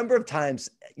 And the number of times,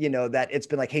 you know, that it's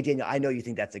been like, hey, Daniel, I know you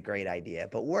think that's a great idea,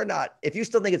 but we're not, if you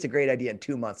still think it's a great idea in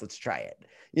 2 months, let's try it,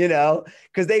 you know?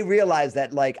 Because they realize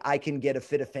that like, I can get a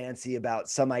fit of fancy about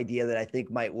some idea that I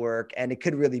think might work, and it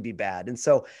could really be bad. And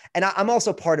so, and I'm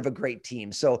also part of a great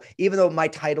team. So even though my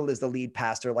title is the lead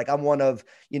pastor, like I'm one of,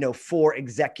 you know, 4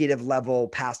 executive level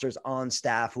pastors on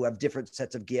staff who have different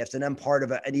sets of gifts. And I'm part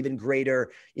of an even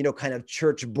greater, you know, kind of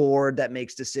church board that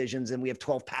makes decisions. And we have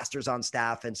 12 pastors on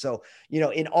staff. And so, you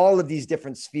know, in all of these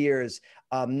different spheres,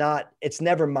 it's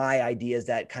never my ideas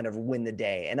that kind of win the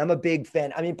day. And I'm a big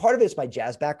fan. I mean, part of it's my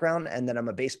jazz background, and then I'm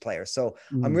a bass player. So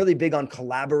I'm really big on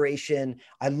collaboration.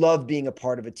 I love being a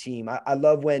part of a team. I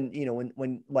love when, you know,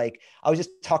 when like, I was just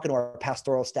talking to our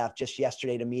pastoral staff just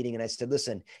yesterday at a meeting, and I said,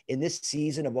 listen, in this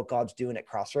season of what God's doing at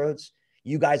Crossroads,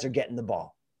 you guys are getting the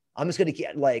ball. I'm just going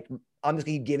to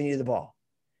keep giving you the ball.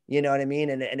 You know what I mean?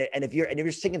 And if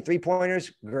you're sticking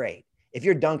 3-pointers, great. If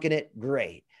you're dunking it,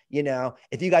 great. You know,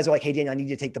 if you guys are like, hey, Daniel, I need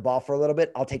you to take the ball for a little bit,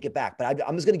 I'll take it back. But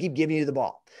I'm just going to keep giving you the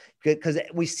ball, because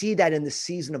we see that in the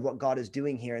season of what God is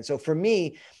doing here. And so for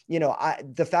me, you know,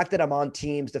 the fact that I'm on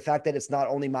teams, the fact that it's not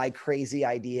only my crazy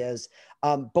ideas,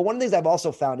 but one of the things I've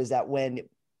also found is that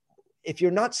if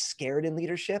you're not scared in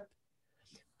leadership,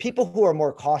 people who are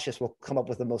more cautious will come up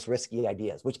with the most risky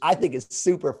ideas, which I think is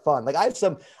super fun. Like I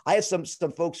have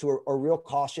some folks who are real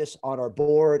cautious on our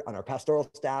board, on our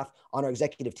pastoral staff, on our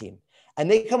executive team. And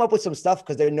they come up with some stuff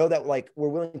because they know that like we're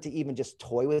willing to even just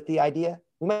toy with the idea.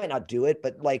 We might not do it,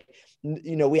 but like,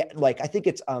 you know, I think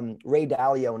it's Ray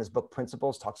Dalio in his book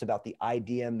Principles talks about the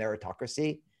idea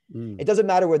meritocracy. It doesn't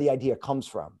matter where the idea comes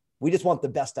from. We just want the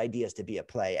best ideas to be at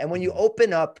play. And when you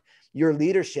open up your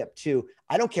leadership to,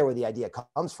 I don't care where the idea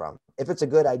comes from. If it's a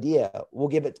good idea, we'll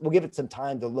give it some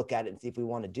time to look at it and see if we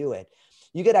want to do it.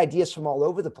 You get ideas from all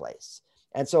over the place.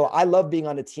 And so I love being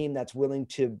on a team that's willing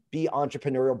to be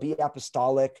entrepreneurial, be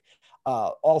apostolic,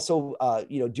 also,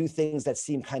 you know, do things that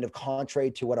seem kind of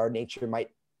contrary to what our nature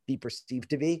might be perceived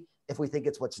to be, if we think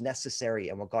it's what's necessary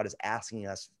and what God is asking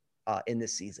us in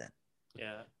this season.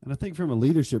 Yeah. And I think from a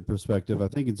leadership perspective, I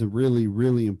think it's a really,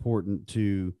 really important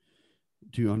to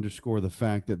underscore the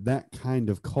fact that kind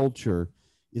of culture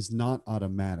is not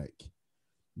automatic,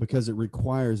 because it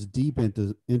requires deep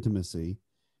intimacy.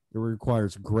 It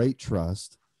requires great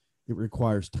trust. It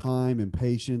requires time and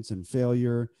patience and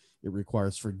failure. It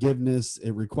requires forgiveness.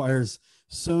 It requires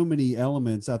so many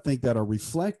elements, I think, that are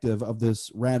reflective of this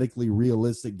radically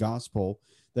realistic gospel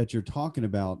that you're talking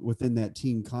about within that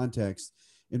team context,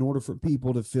 in order for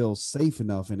people to feel safe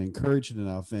enough and encouraged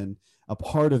enough and a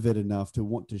part of it enough to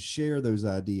want to share those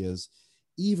ideas,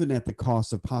 even at the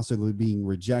cost of possibly being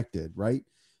rejected, right?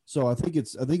 So I think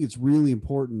it's really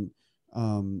important,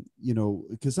 you know,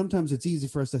 because sometimes it's easy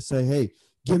for us to say, hey,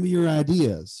 give me your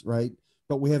ideas, right?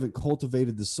 But we haven't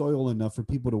cultivated the soil enough for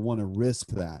people to want to risk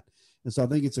that. And so I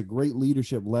think it's a great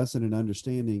leadership lesson in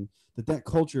understanding that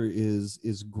culture is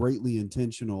greatly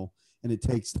intentional, and it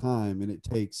takes time, and it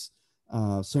takes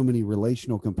so many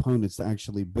relational components to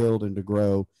actually build and to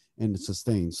grow and to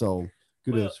sustain. So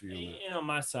kudos for you. And on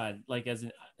my side, like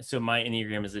so my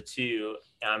Enneagram is a 2.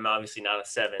 I'm obviously not a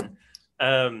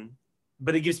 7.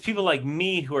 But it gives people like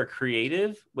me who are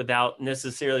creative without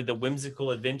necessarily the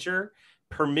whimsical adventure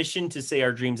permission to say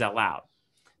our dreams out loud.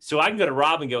 So I can go to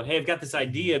Rob and go, hey, I've got this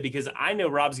idea, because I know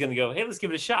Rob's going to go, hey, let's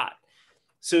give it a shot.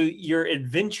 So your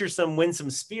adventuresome, winsome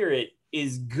spirit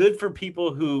is good for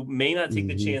people who may not take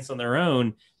the chance on their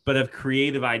own, but have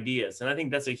creative ideas. And I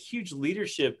think that's a huge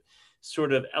leadership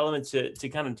sort of element to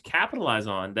kind of capitalize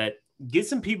on, that get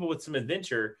some people with some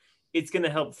adventure. It's going to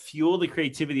help fuel the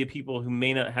creativity of people who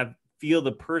may not feel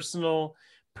the personal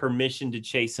permission to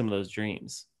chase some of those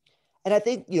dreams. And I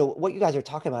think, what you guys are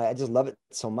talking about, I just love it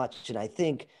so much. And I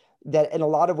think that in a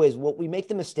lot of ways, what we make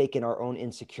the mistake in our own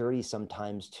insecurity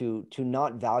sometimes to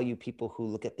not value people who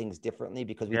look at things differently,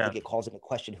 because we think it calls into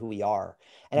question who we are.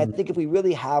 And I think if we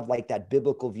really have like that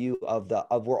biblical view of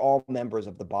we're all members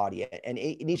of the body, and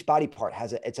each body part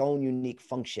has its own unique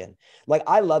function. Like,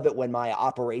 I love it when my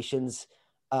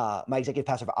executive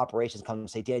pastor of operations comes and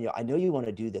say, Daniel, I know you want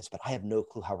to do this, but I have no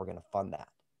clue how we're going to fund that.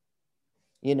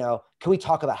 Can we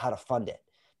talk about how to fund it?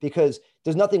 Because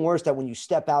there's nothing worse than when you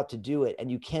step out to do it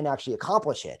and you can't actually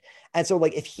accomplish it. And so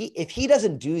like, if he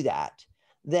doesn't do that,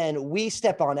 then we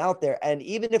step on out there. And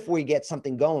even if we get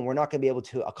something going, we're not going to be able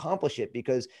to accomplish it,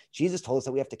 because Jesus told us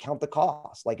that we have to count the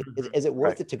cost. Like, is it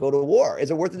worth it to go to war? Is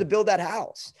it worth it to build that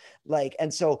house? Like,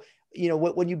 and so,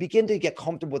 when you begin to get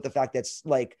comfortable with the fact that's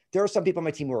like, there are some people on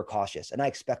my team who are cautious, and I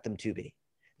expect them to be.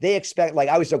 They expect, like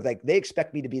I always joke, like they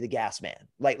expect me to be the gas man.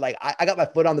 Like I got my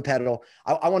foot on the pedal.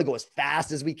 I want to go as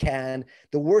fast as we can.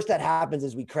 The worst that happens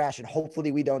is we crash, and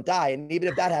hopefully we don't die. And even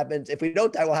if that happens, if we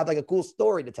don't die, we'll have like a cool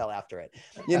story to tell after it,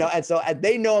 And so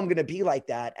they know I'm going to be like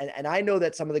that. And I know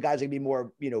that some of the guys are going to be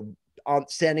more, on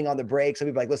standing on the brakes. Some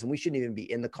people are like, listen, we shouldn't even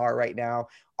be in the car right now.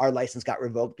 Our license got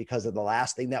revoked because of the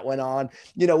last thing that went on.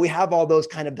 We have all those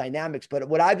kind of dynamics. But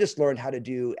what I've just learned how to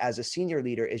do as a senior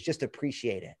leader is just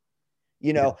appreciate it.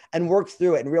 And work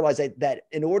through it, and realize that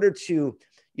in order to,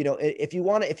 if you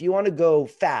want to go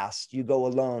fast, you go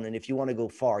alone. And if you want to go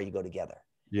far, you go together.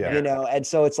 Yeah. And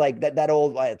so it's like that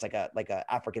old, it's like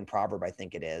a African proverb, I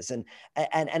think it is. And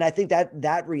I think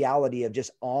that reality of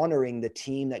just honoring the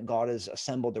team that God has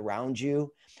assembled around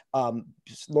you,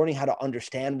 just learning how to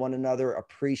understand one another,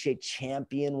 appreciate,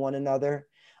 champion one another,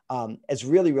 is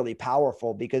really, really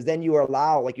powerful, because then you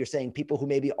allow, like you're saying, people who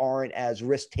maybe aren't as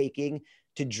risk-taking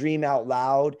to dream out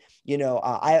loud.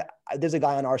 There's a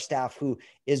guy on our staff who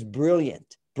is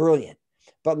brilliant,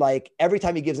 but like every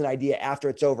time he gives an idea after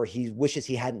it's over, he wishes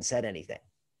he hadn't said anything.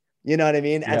 You know what I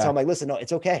mean? Yeah. And so I'm like, listen, no,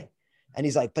 it's okay. And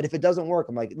he's like, but if it doesn't work,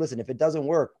 I'm like, listen, if it doesn't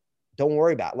work, don't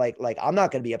worry about it. Like, I'm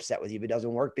not going to be upset with you if it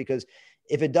doesn't work, because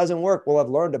if it doesn't work, we'll have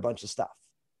learned a bunch of stuff.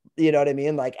 You know what I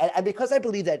mean? Like, and because I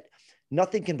believe that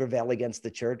nothing can prevail against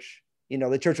the church,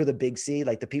 the church with a big C,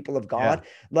 like the people of God. Yeah.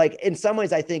 Like in some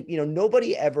ways, I think,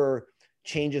 nobody ever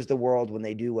changes the world when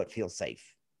they do what feels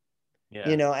safe. Yeah.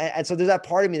 And so there's that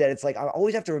part of me that it's like, I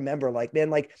always have to remember, like, man,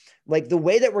 like the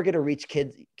way that we're going to reach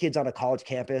kids on a college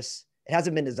campus, it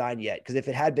hasn't been designed yet. Because if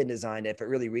it had been designed, if it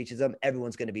really reaches them,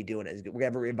 everyone's going to be doing it. We're going to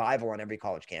have a revival on every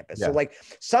college campus. Yeah. So like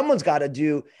someone's got to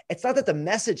do, it's not that the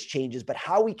message changes, but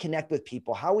how we connect with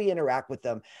people, how we interact with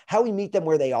them, how we meet them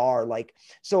where they are. Like,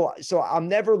 so I'm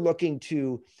never looking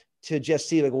to just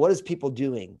see like, what is people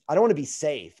doing? I don't want to be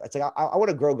safe. It's like, I want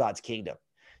to grow God's kingdom,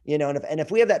 and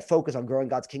if we have that focus on growing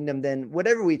God's kingdom, then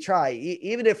whatever we try,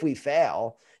 even if we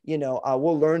fail,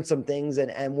 we'll learn some things,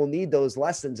 and we'll need those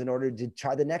lessons in order to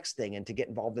try the next thing and to get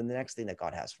involved in the next thing that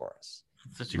God has for us.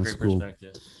 Such a great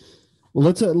perspective.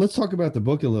 Well, let's talk about the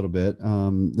book a little bit.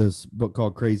 This book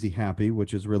called Crazy Happy,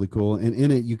 which is really cool. And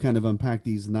in it, you kind of unpack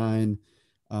these 9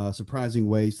 surprising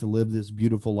ways to live this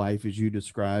beautiful life as you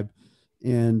describe.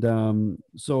 And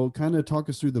so kind of talk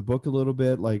us through the book a little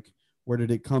bit. Like, where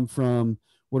did it come from?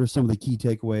 What are some of the key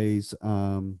takeaways?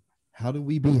 How do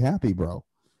we be happy, bro?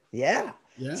 Yeah.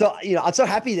 So, I'm so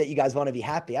happy that you guys want to be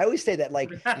happy. I always say that, like,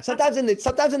 sometimes in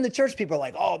the church, people are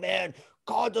like, oh man,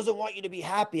 God doesn't want you to be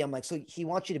happy. I'm like, so he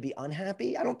wants you to be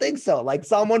unhappy? I don't think so. Like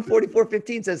Psalm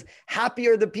 144:15 says, happy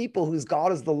are the people whose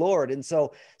God is the Lord. And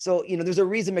so, there's a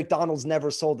reason McDonald's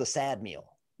never sold the sad meal.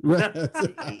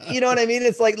 You know what I mean?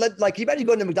 It's like you imagine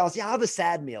going to McDonald's. Yeah, I'll have a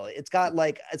sad meal. It's got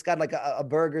like a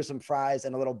burger, some fries,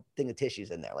 and a little thing of tissues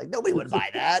in there. Like nobody would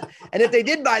buy that. And if they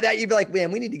did buy that, you'd be like,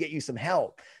 man, we need to get you some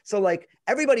help. So like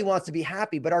everybody wants to be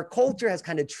happy, but our culture has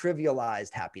kind of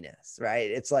trivialized happiness,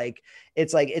 right? It's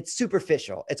it's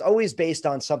superficial. It's always based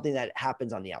on something that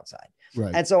happens on the outside.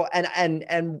 Right. And so,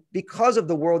 and because of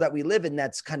the world that we live in,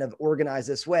 that's kind of organized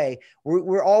this way,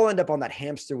 we're all end up on that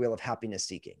hamster wheel of happiness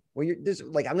seeking, where there's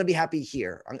like, I'm going to be happy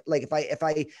here. Like if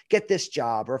I get this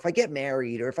job, or if I get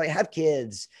married, or if I have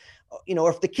kids, or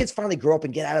if the kids finally grow up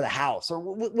and get out of the house, or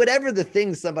whatever the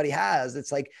thing somebody has,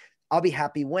 it's like, I'll be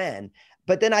happy when.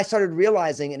 But then I started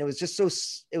realizing, and it was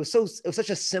such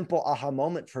a simple aha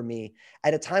moment for me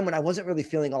at a time when I wasn't really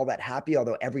feeling all that happy,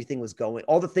 although everything was going,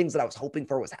 all the things that I was hoping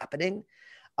for was happening.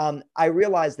 I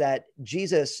realized that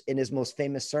Jesus, in his most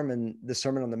famous sermon, the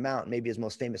Sermon on the Mount, maybe his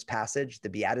most famous passage, the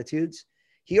Beatitudes,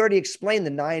 he already explained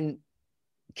the 9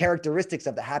 characteristics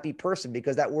of the happy person,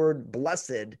 because that word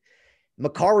blessed,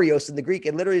 makarios in the Greek,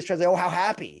 it literally is translated, oh, how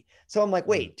happy. So I'm like,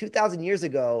 wait, 2,000 years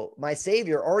ago, my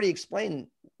Savior already explained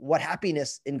what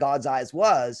happiness in God's eyes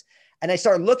was. And I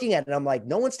started looking at it and I'm like,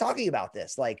 no one's talking about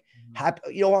this. Like, happy,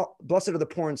 blessed are the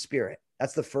poor in spirit.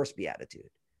 That's the first beatitude.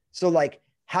 So like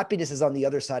happiness is on the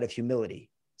other side of humility.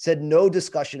 Said no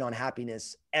discussion on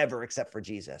happiness ever except for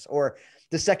Jesus. Or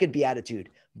the second beatitude,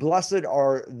 blessed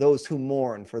are those who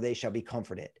mourn, for they shall be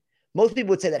comforted. Most people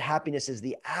would say that happiness is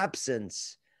the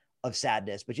absence of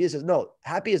sadness, but Jesus says, no,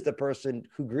 happy is the person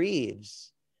who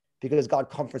grieves, because God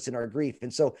comforts in our grief.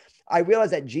 And so I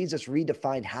realized that Jesus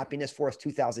redefined happiness for us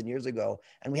 2,000 years ago,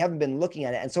 and we haven't been looking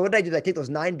at it. And so what did I do? I take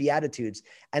those 9 beatitudes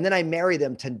and then I marry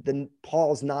them to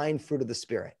Paul's 9 fruit of the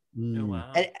Spirit. Oh,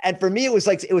 wow. And for me, it was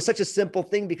such a simple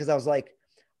thing, because I was like,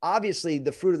 obviously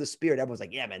the fruit of the Spirit, everyone's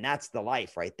like, yeah, man, that's the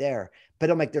life right there.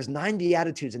 But I'm like, there's 9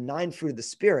 beatitudes and 9 fruit of the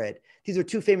Spirit. These are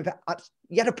 2 famous,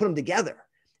 you got to put them together.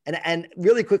 And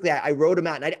really quickly, I wrote them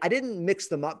out, and I didn't mix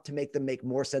them up to make them make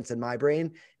more sense in my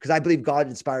brain, because I believe God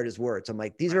inspired his words. I'm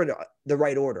like, these are in the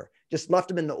right order. Just left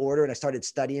them in the order, and I started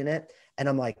studying it. And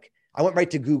I'm like, I went right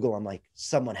to Google. I'm like,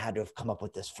 someone had to have come up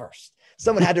with this first.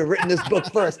 Someone had to have written this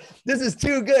book first. This is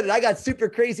too good. And I got super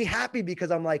crazy happy,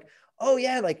 because I'm like, oh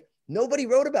yeah, like nobody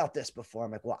wrote about this before.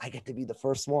 I'm like, well, I get to be the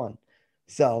first one.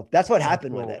 So that's what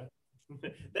happened with it.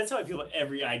 That's how I feel about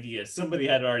every idea. Somebody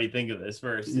had to already think of this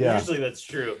first. Yeah. Usually that's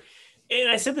true.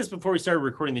 And I said this before we started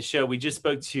recording the show. We just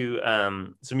spoke to a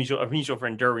mutual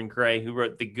friend, Derwin Gray, who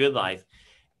wrote The Good Life.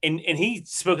 And he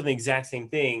spoke of the exact same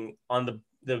thing on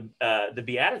the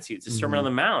Beatitudes, the Sermon on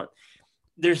the Mount.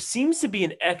 There seems to be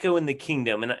an echo in the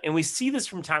kingdom. And we see this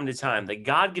from time to time, that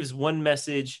God gives one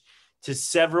message to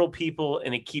several people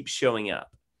and it keeps showing up.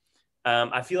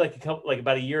 I feel like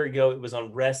about a year ago, it was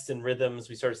on rest and rhythms.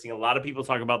 We started seeing a lot of people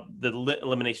talk about the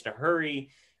elimination of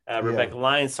hurry. Rebecca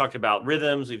Lyons talked about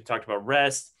rhythms. We've talked about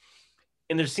rest.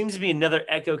 And there seems to be another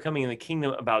echo coming in the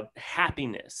kingdom about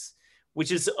happiness, which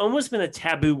has almost been a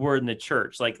taboo word in the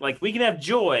church. Like we can have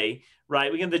joy,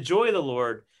 right? We can have the joy of the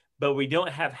Lord, but we don't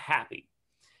have happy.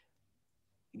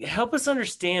 Help us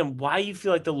understand why you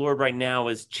feel like the Lord right now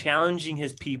is challenging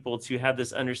his people to have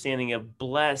this understanding of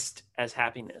blessed as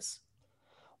happiness.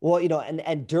 Well,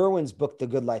 and Derwin's book, The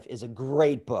Good Life, is a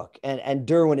great book. And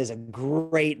Derwin is a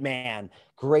great man,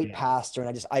 great pastor.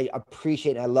 And I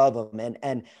appreciate and I love him.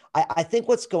 And I think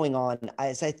what's going on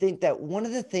is I think that one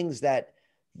of the things that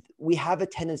we have a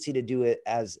tendency to do it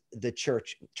as the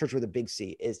church with a big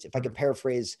C, is, if I could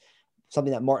paraphrase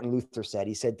something that Martin Luther said,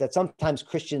 he said that sometimes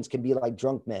Christians can be like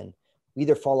drunk men. We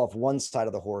either fall off one side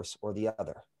of the horse or the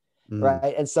other.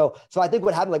 Right. And so I think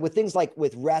what happened, like with things like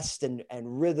with rest and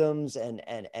rhythms and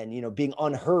being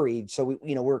unhurried. So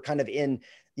we're kind of in,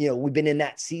 we've been in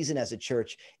that season as a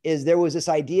church, is there was this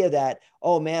idea that,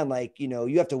 oh man, like,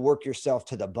 you have to work yourself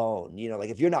to the bone, like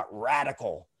if you're not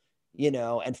radical,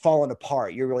 and falling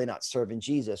apart, you're really not serving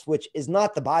Jesus, which is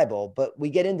not the Bible, but we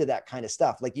get into that kind of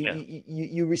stuff. Like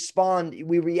you respond,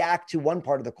 we react to one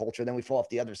part of the culture, then we fall off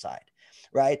the other side.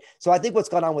 Right. So I think what's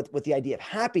gone on with the idea of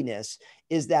happiness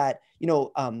is that,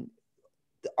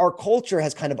 our culture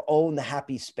has kind of owned the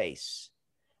happy space.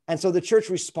 And so the church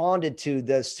responded to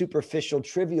the superficial,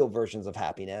 trivial versions of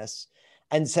happiness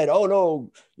and said, oh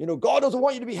no, God doesn't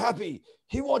want you to be happy.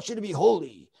 He wants you to be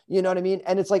holy. You know what I mean?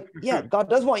 And it's like, yeah, God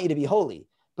does want you to be holy,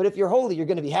 but if you're holy, you're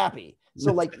going to be happy.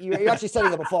 So like you're actually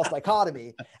setting up a false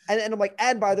dichotomy. And I'm like,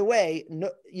 and by the way,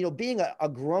 being a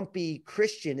grumpy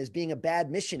Christian is being a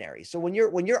bad missionary. So when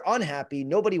you're unhappy,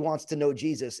 nobody wants to know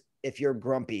Jesus if you're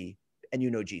grumpy and you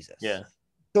know Jesus. Yeah.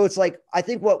 So it's like, I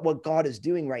think what God is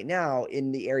doing right now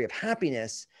in the area of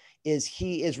happiness is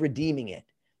he is redeeming it,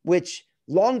 which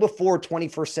long before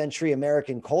 21st century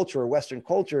American culture or Western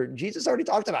culture, Jesus already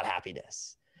talked about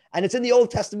happiness. And it's in the Old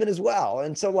Testament as well.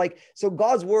 And so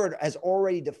God's word has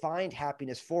already defined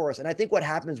happiness for us. And I think what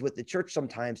happens with the church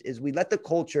sometimes is we let the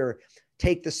culture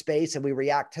take the space and we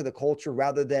react to the culture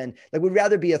rather than, like, we'd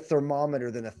rather be a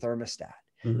thermometer than a thermostat.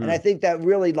 Mm-hmm. And I think that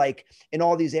really, like, in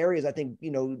all these areas, I think,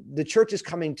 the church is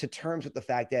coming to terms with the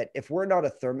fact that if we're not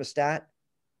a thermostat,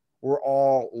 we're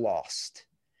all lost.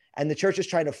 And the church is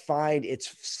trying to find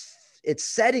its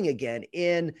setting again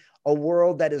in a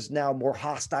world that is now more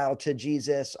hostile to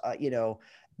Jesus.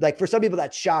 Like for some people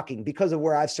that's shocking because of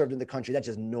where I've served in the country. That's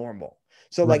just normal.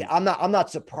 So right. Like, I'm not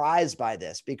surprised by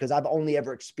this because I've only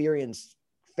ever experienced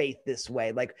faith this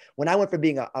way. Like when I went from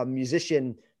being a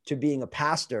musician to being a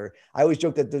pastor, I always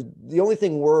joke that the only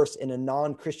thing worse in a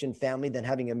non-Christian family than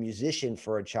having a musician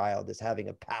for a child is having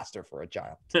a pastor for a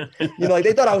child. Like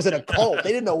they thought I was in a cult. They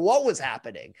didn't know what was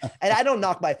happening. And I don't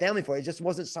knock my family for it. It just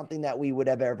wasn't something that we would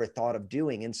have ever thought of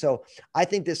doing. And so I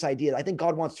think I think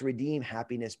God wants to redeem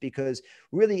happiness, because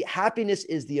really happiness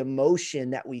is the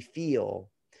emotion that we feel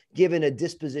given a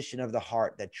disposition of the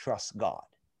heart that trusts God.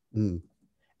 Mm.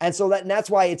 And so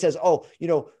that's why it says,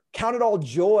 count it all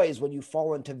joys when you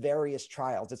fall into various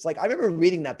trials. It's like, I remember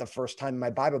reading that the first time in my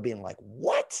Bible being like,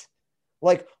 what?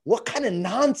 Like, what kind of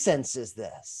nonsense is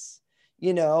this?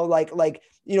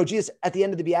 Jesus at the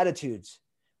end of the Beatitudes,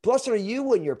 blessed are you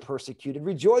when you're persecuted,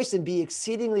 rejoice and be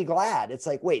exceedingly glad. It's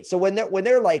like, wait, so when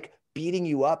they're like beating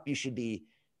you up, you should be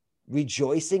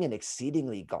rejoicing and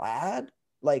exceedingly glad?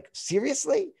 Like,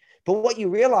 seriously? But what you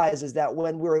realize is that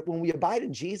when we abide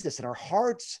in Jesus and our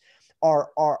hearts are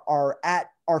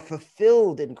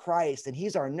fulfilled in Christ and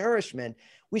he's our nourishment,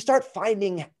 we start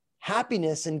finding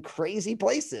happiness in crazy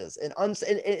places and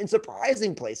in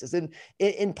surprising places and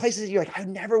in places you're like, I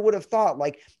never would have thought.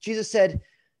 Like Jesus said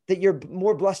that you're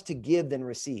more blessed to give than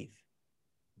receive.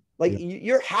 Like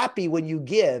you're happy when you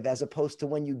give as opposed to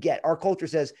when you get. Our culture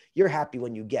says you're happy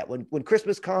when you get. When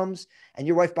Christmas comes and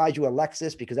your wife buys you a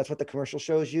Lexus because that's what the commercial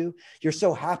shows you, you're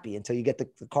so happy until you get the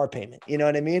car payment. You know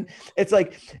what I mean? It's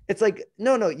like,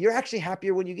 no, you're actually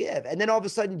happier when you give. And then all of a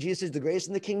sudden Jesus is the greatest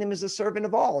in the kingdom is the servant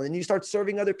of all. And you start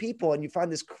serving other people and you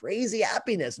find this crazy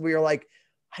happiness where you're like,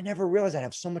 I never realized I'd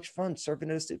have so much fun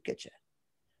serving in a soup kitchen.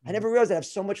 I never realized I'd have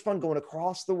so much fun going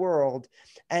across the world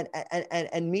and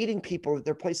meeting people at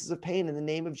their places of pain in the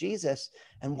name of Jesus.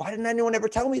 And why didn't anyone ever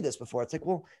tell me this before? It's like,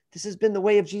 well, this has been the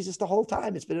way of Jesus the whole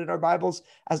time. It's been in our Bibles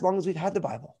as long as we've had the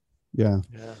Bible. Yeah.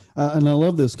 And I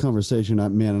love this conversation.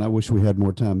 And I wish we had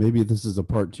more time. Maybe this is a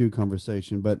part 2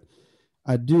 conversation, but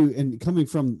I do. And coming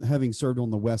from having served on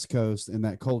the West Coast and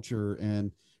that culture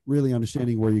and really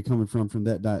understanding where you're coming from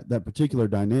that particular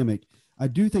dynamic, I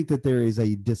do think that there is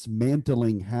a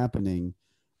dismantling happening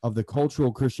of the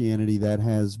cultural Christianity that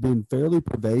has been fairly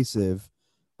pervasive,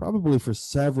 probably for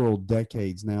several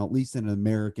decades now, at least in an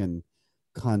American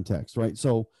context, right?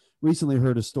 So recently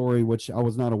heard a story, which I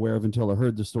was not aware of until I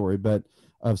heard the story, but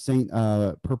of Saint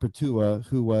Perpetua,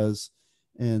 who was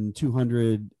in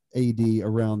 200 AD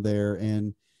around there.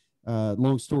 And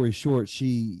long story short,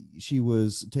 she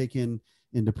was taken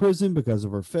into prison because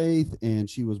of her faith, and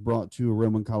she was brought to a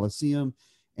Roman Colosseum,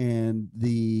 and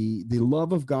the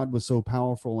love of God was so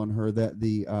powerful on her that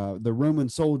the Roman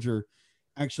soldier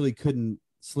actually couldn't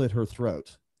slit her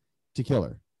throat to kill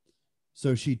her.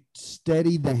 So she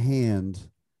steadied the hand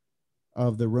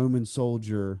of the Roman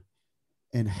soldier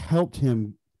and helped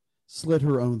him slit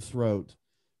her own throat.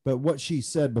 But what she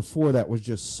said before that was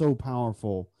just so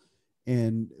powerful,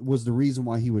 and was the reason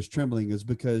why he was trembling, is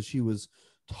because she was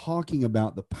talking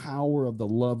about the power of the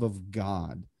love of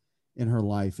God in her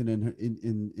life,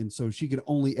 and so she could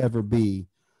only ever be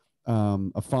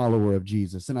a follower of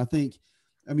Jesus. And I think,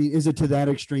 is it to that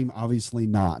extreme? Obviously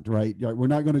not, right? We're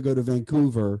not going to go to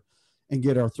Vancouver and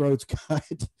get our throats cut.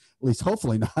 At least,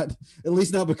 hopefully not. At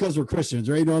least not because we're Christians,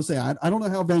 right? You know what I'm saying? I don't know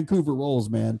how Vancouver rolls,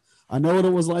 man. I know what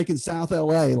it was like in South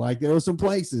LA. Like there were some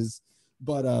places,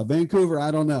 but Vancouver,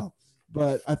 I don't know.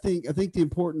 But I think the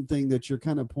important thing that you're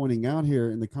kind of pointing out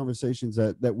here in the conversations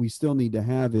that we still need to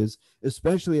have is,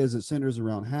 especially as it centers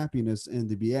around happiness and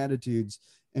the Beatitudes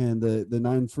and the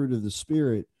 9 fruit of the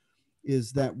Spirit,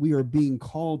 is that we are being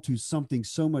called to something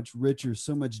so much richer,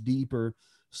 so much deeper,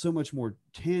 so much more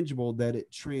tangible, that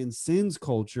it transcends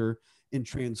culture and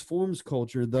transforms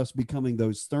culture, thus becoming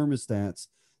those thermostats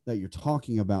that you're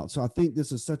talking about. So I think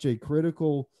this is such a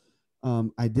critical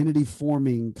identity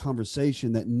forming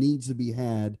conversation that needs to be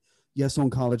had, yes,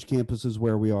 on college campuses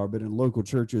where we are, but in local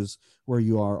churches where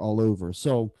you are all over.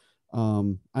 So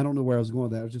I don't know where I was going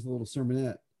with that. It was just a little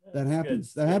sermonette. That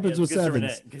happens. That happens with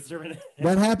sevens.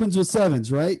 That happens with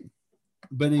sevens, right?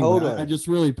 But anyway, totally. I just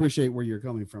really appreciate where you're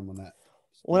coming from on that.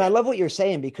 Well, I love what you're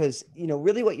saying, because,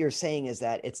 really what you're saying is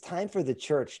that it's time for the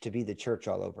church to be the church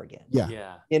all over again.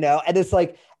 Yeah. And it's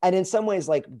like, and in some ways,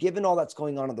 like, given all that's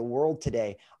going on in the world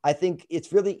today, I think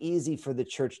it's really easy for the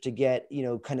church to get,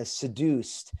 kind of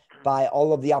seduced by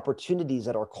all of the opportunities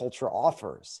that our culture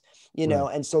offers, right.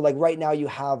 And so like right now you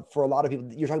have, for a lot of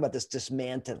people, you're talking about this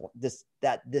dismantling.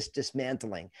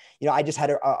 I just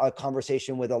had a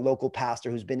conversation with a local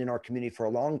pastor who's been in our community for a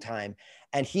long time,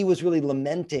 and he was really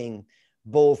lamenting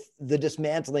both the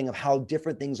dismantling of how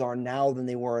different things are now than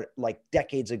they were like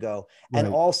decades ago. Right.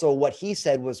 And also what he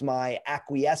said was my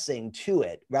acquiescing to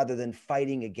it rather than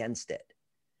fighting against it,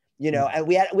 and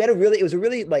it was a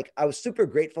really like, I was super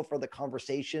grateful for the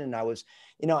conversation. And I was,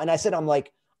 and I said, I'm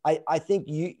like, I think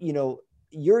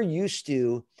you're used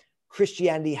to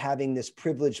Christianity having this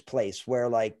privileged place where,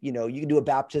 like, you can do a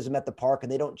baptism at the park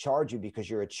and they don't charge you because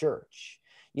you're a church.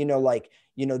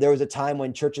 There was a time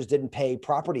when churches didn't pay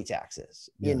property taxes,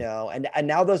 and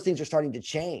now those things are starting to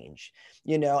change,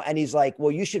 and he's like,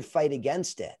 well, you should fight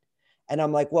against it. And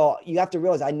I'm like, well, you have to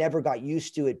realize I never got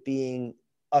used to it being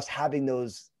us having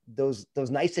those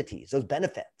niceties, those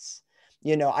benefits.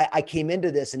 I came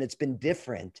into this and it's been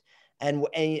different. And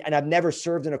I've never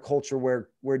served in a culture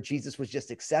where Jesus was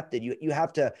just accepted. You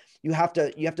have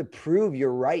to prove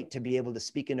your right to be able to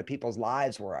speak into people's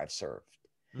lives where I've served.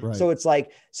 Right. So it's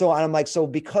like, I'm like, so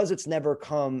because I've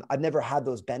never had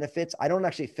those benefits, I don't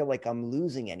actually feel like I'm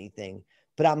losing anything,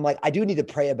 but I'm like, I do need to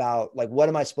pray about, like, what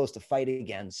am I supposed to fight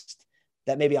against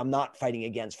that maybe I'm not fighting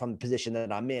against from the position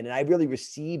that I'm in. And I really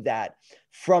received that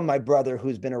from my brother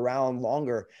who's been around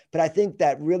longer. But I think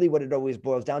that really what it always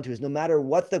boils down to is no matter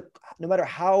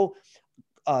how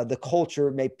the culture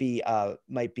might be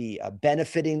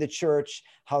benefiting the church,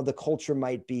 how the culture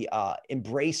might be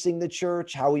embracing the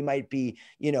church, how we might be,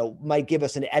 might give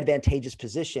us an advantageous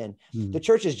position. The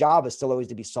church's job is still always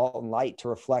to be salt and light, to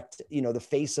reflect, the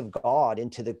face of God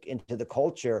into the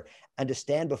culture, and to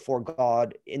stand before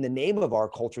God in the name of our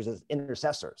cultures as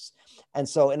intercessors. And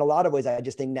so in a lot of ways, I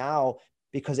just think now,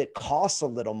 because it costs a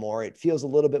little more, it feels a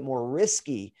little bit more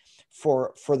risky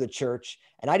for the church.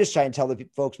 And I just try and tell the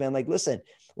folks, man, like, listen,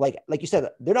 like you said,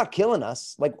 they're not killing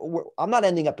us. Like, I'm not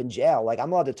ending up in jail. Like,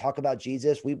 I'm allowed to talk about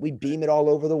Jesus. We beam it all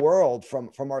over the world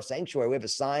from our sanctuary. We have a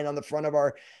sign on the front of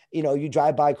our, you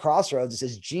drive by Crossroads, it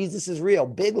says, Jesus is real,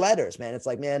 big letters, man. It's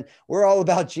like, man, we're all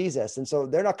about Jesus. And so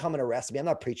they're not coming to arrest me. I'm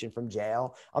not preaching from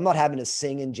jail. I'm not having to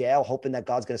sing in jail, hoping that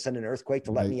God's going to send an earthquake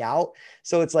to let me out.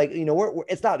 So it's like,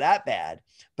 it's not that bad,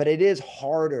 but it is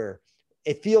harder.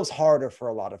 It feels harder for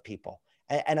a lot of people.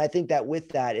 And I think that with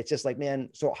that, it's just like, man,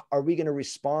 so are we going to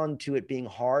respond to it being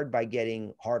hard by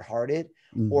getting hard-hearted?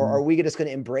 Or are we just going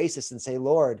to embrace this and say,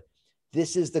 Lord,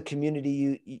 this is the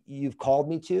community you've called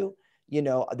me to?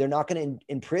 They're not going to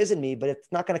imprison me, but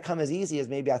it's not going to come as easy as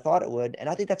maybe I thought it would. And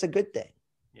I think that's a good thing.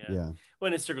 Yeah.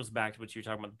 When it circles back to what you were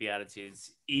talking about, the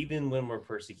Beatitudes, even when we're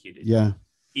persecuted. Yeah.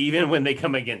 Even when they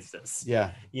come against us.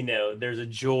 Yeah. There's a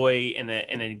joy and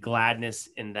a gladness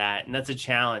in that. And that's a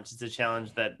challenge. It's a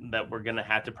challenge that we're going to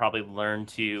have to probably learn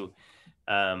to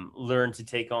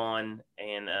take on.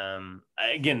 And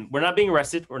again, we're not being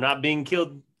arrested. We're not being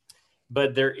killed,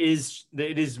 but it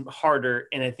is harder.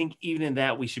 And I think even in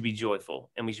that, we should be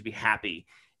joyful and we should be happy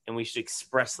and we should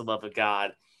express the love of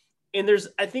God. And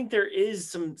I think there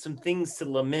is some things to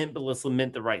lament, but let's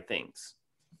lament the right things.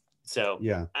 So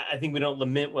yeah, I think we don't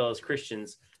lament well as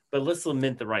Christians, but let's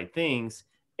lament the right things.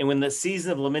 And when the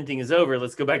season of lamenting is over,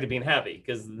 let's go back to being happy,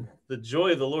 because the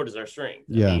joy of the Lord is our strength.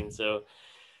 Yeah. So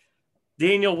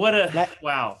Daniel, what a great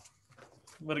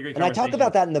conversation. And I talk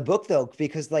about that in the book, though,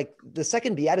 because like the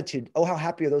second beatitude, oh, how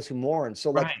happy are those who mourn. So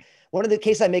like one of the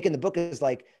cases I make in the book is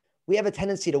like, we have a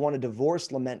tendency to want to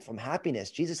divorce lament from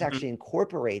happiness. Jesus actually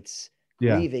incorporates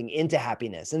grieving into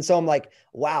happiness. And so I'm like,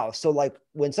 wow. So like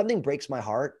when something breaks my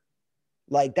heart,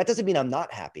 like, that doesn't mean I'm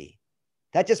not happy.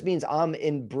 That just means I'm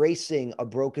embracing a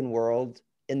broken world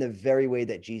in the very way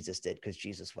that Jesus did, because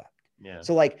Jesus wept. Yeah.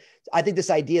 So like, I think this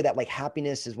idea that like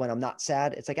happiness is when I'm not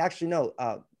sad, it's like, actually, no,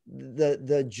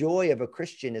 the joy of a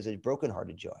Christian is a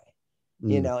brokenhearted joy,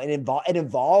 and it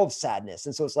involves sadness.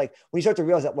 And so it's like, when you start to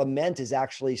realize that lament is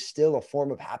actually still a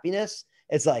form of happiness,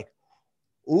 it's like,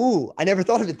 ooh, I never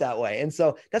thought of it that way. And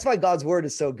so that's why God's word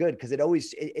is so good, because it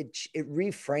always, it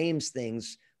reframes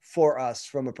things for us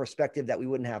from a perspective that we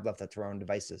wouldn't have left up to our own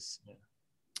devices.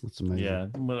 That's amazing. Yeah,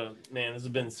 well, man, this has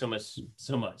been so much.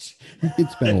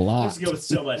 It's been a lot. Let's go with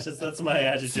so much. That's my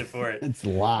adjective for it. It's a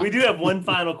lot. We do have one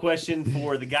final question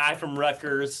for the guy from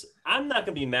Rutgers. I'm not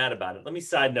going to be mad about it. Let me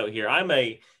side note here. I'm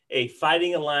a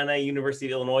Fighting Illini, University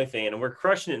of Illinois fan, and we're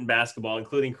crushing it in basketball,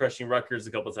 including crushing Rutgers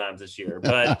a couple of times this year.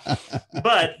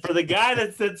 But for the guy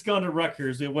that's gone to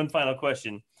Rutgers, we have one final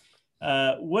question.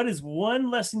 What is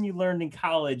one lesson you learned in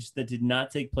college that did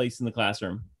not take place in the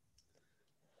classroom?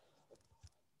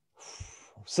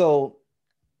 So,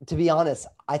 to be honest,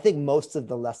 I think most of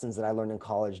the lessons that I learned in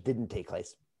college didn't take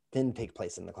place in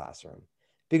the classroom,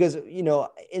 because,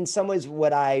 in some ways,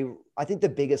 what I think the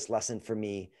biggest lesson for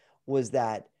me was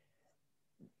that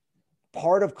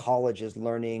part of college is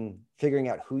figuring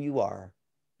out who you are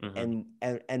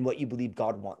and what you believe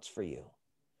God wants for you,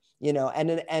 and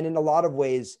in a lot of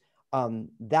ways,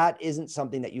 that isn't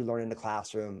something that you learn in the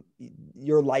classroom.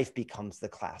 Your life becomes the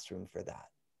classroom for that.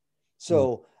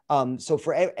 So, so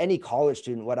for any college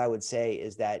student, what I would say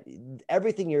is that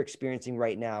everything you're experiencing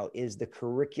right now is the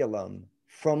curriculum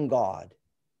from God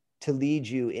to lead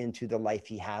you into the life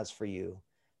he has for you.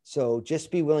 So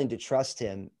just be willing to trust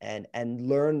him and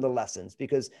learn the lessons,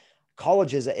 because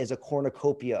college is a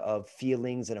cornucopia of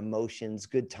feelings and emotions,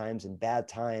 good times and bad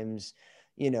times,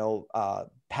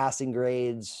 passing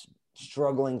grades,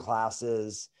 struggling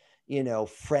classes,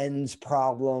 friends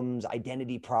problems,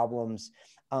 identity problems.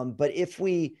 But if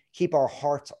we keep our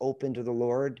hearts open to the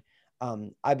Lord,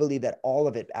 I believe that all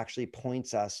of it actually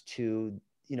points us to,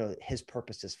 his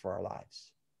purposes for our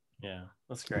lives. Yeah,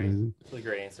 that's great. That's a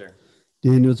great answer.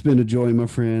 Daniel, it's been a joy, my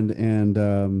friend,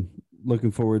 and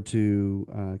looking forward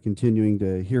to continuing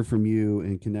to hear from you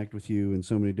and connect with you in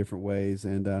so many different ways.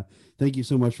 And thank you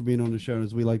so much for being on the show. And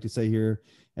as we like to say here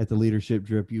at the Leadership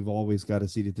Drip, you've always got a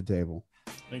seat at the table.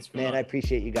 Thanks, man. I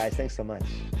appreciate you guys. Thanks so much.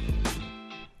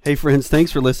 Hey friends,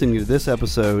 thanks for listening to this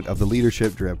episode of the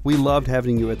Leadership Drip. We loved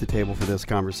having you at the table for this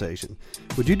conversation.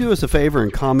 Would you do us a favor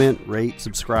and comment, rate,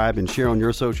 subscribe, and share on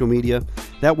your social media?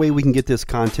 That way we can get this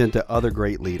content to other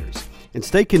great leaders. And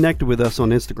stay connected with us on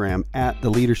Instagram at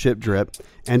The Leadership Drip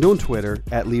and on Twitter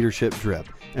at Leadership Drip.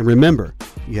 And remember,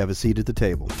 you have a seat at the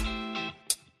table.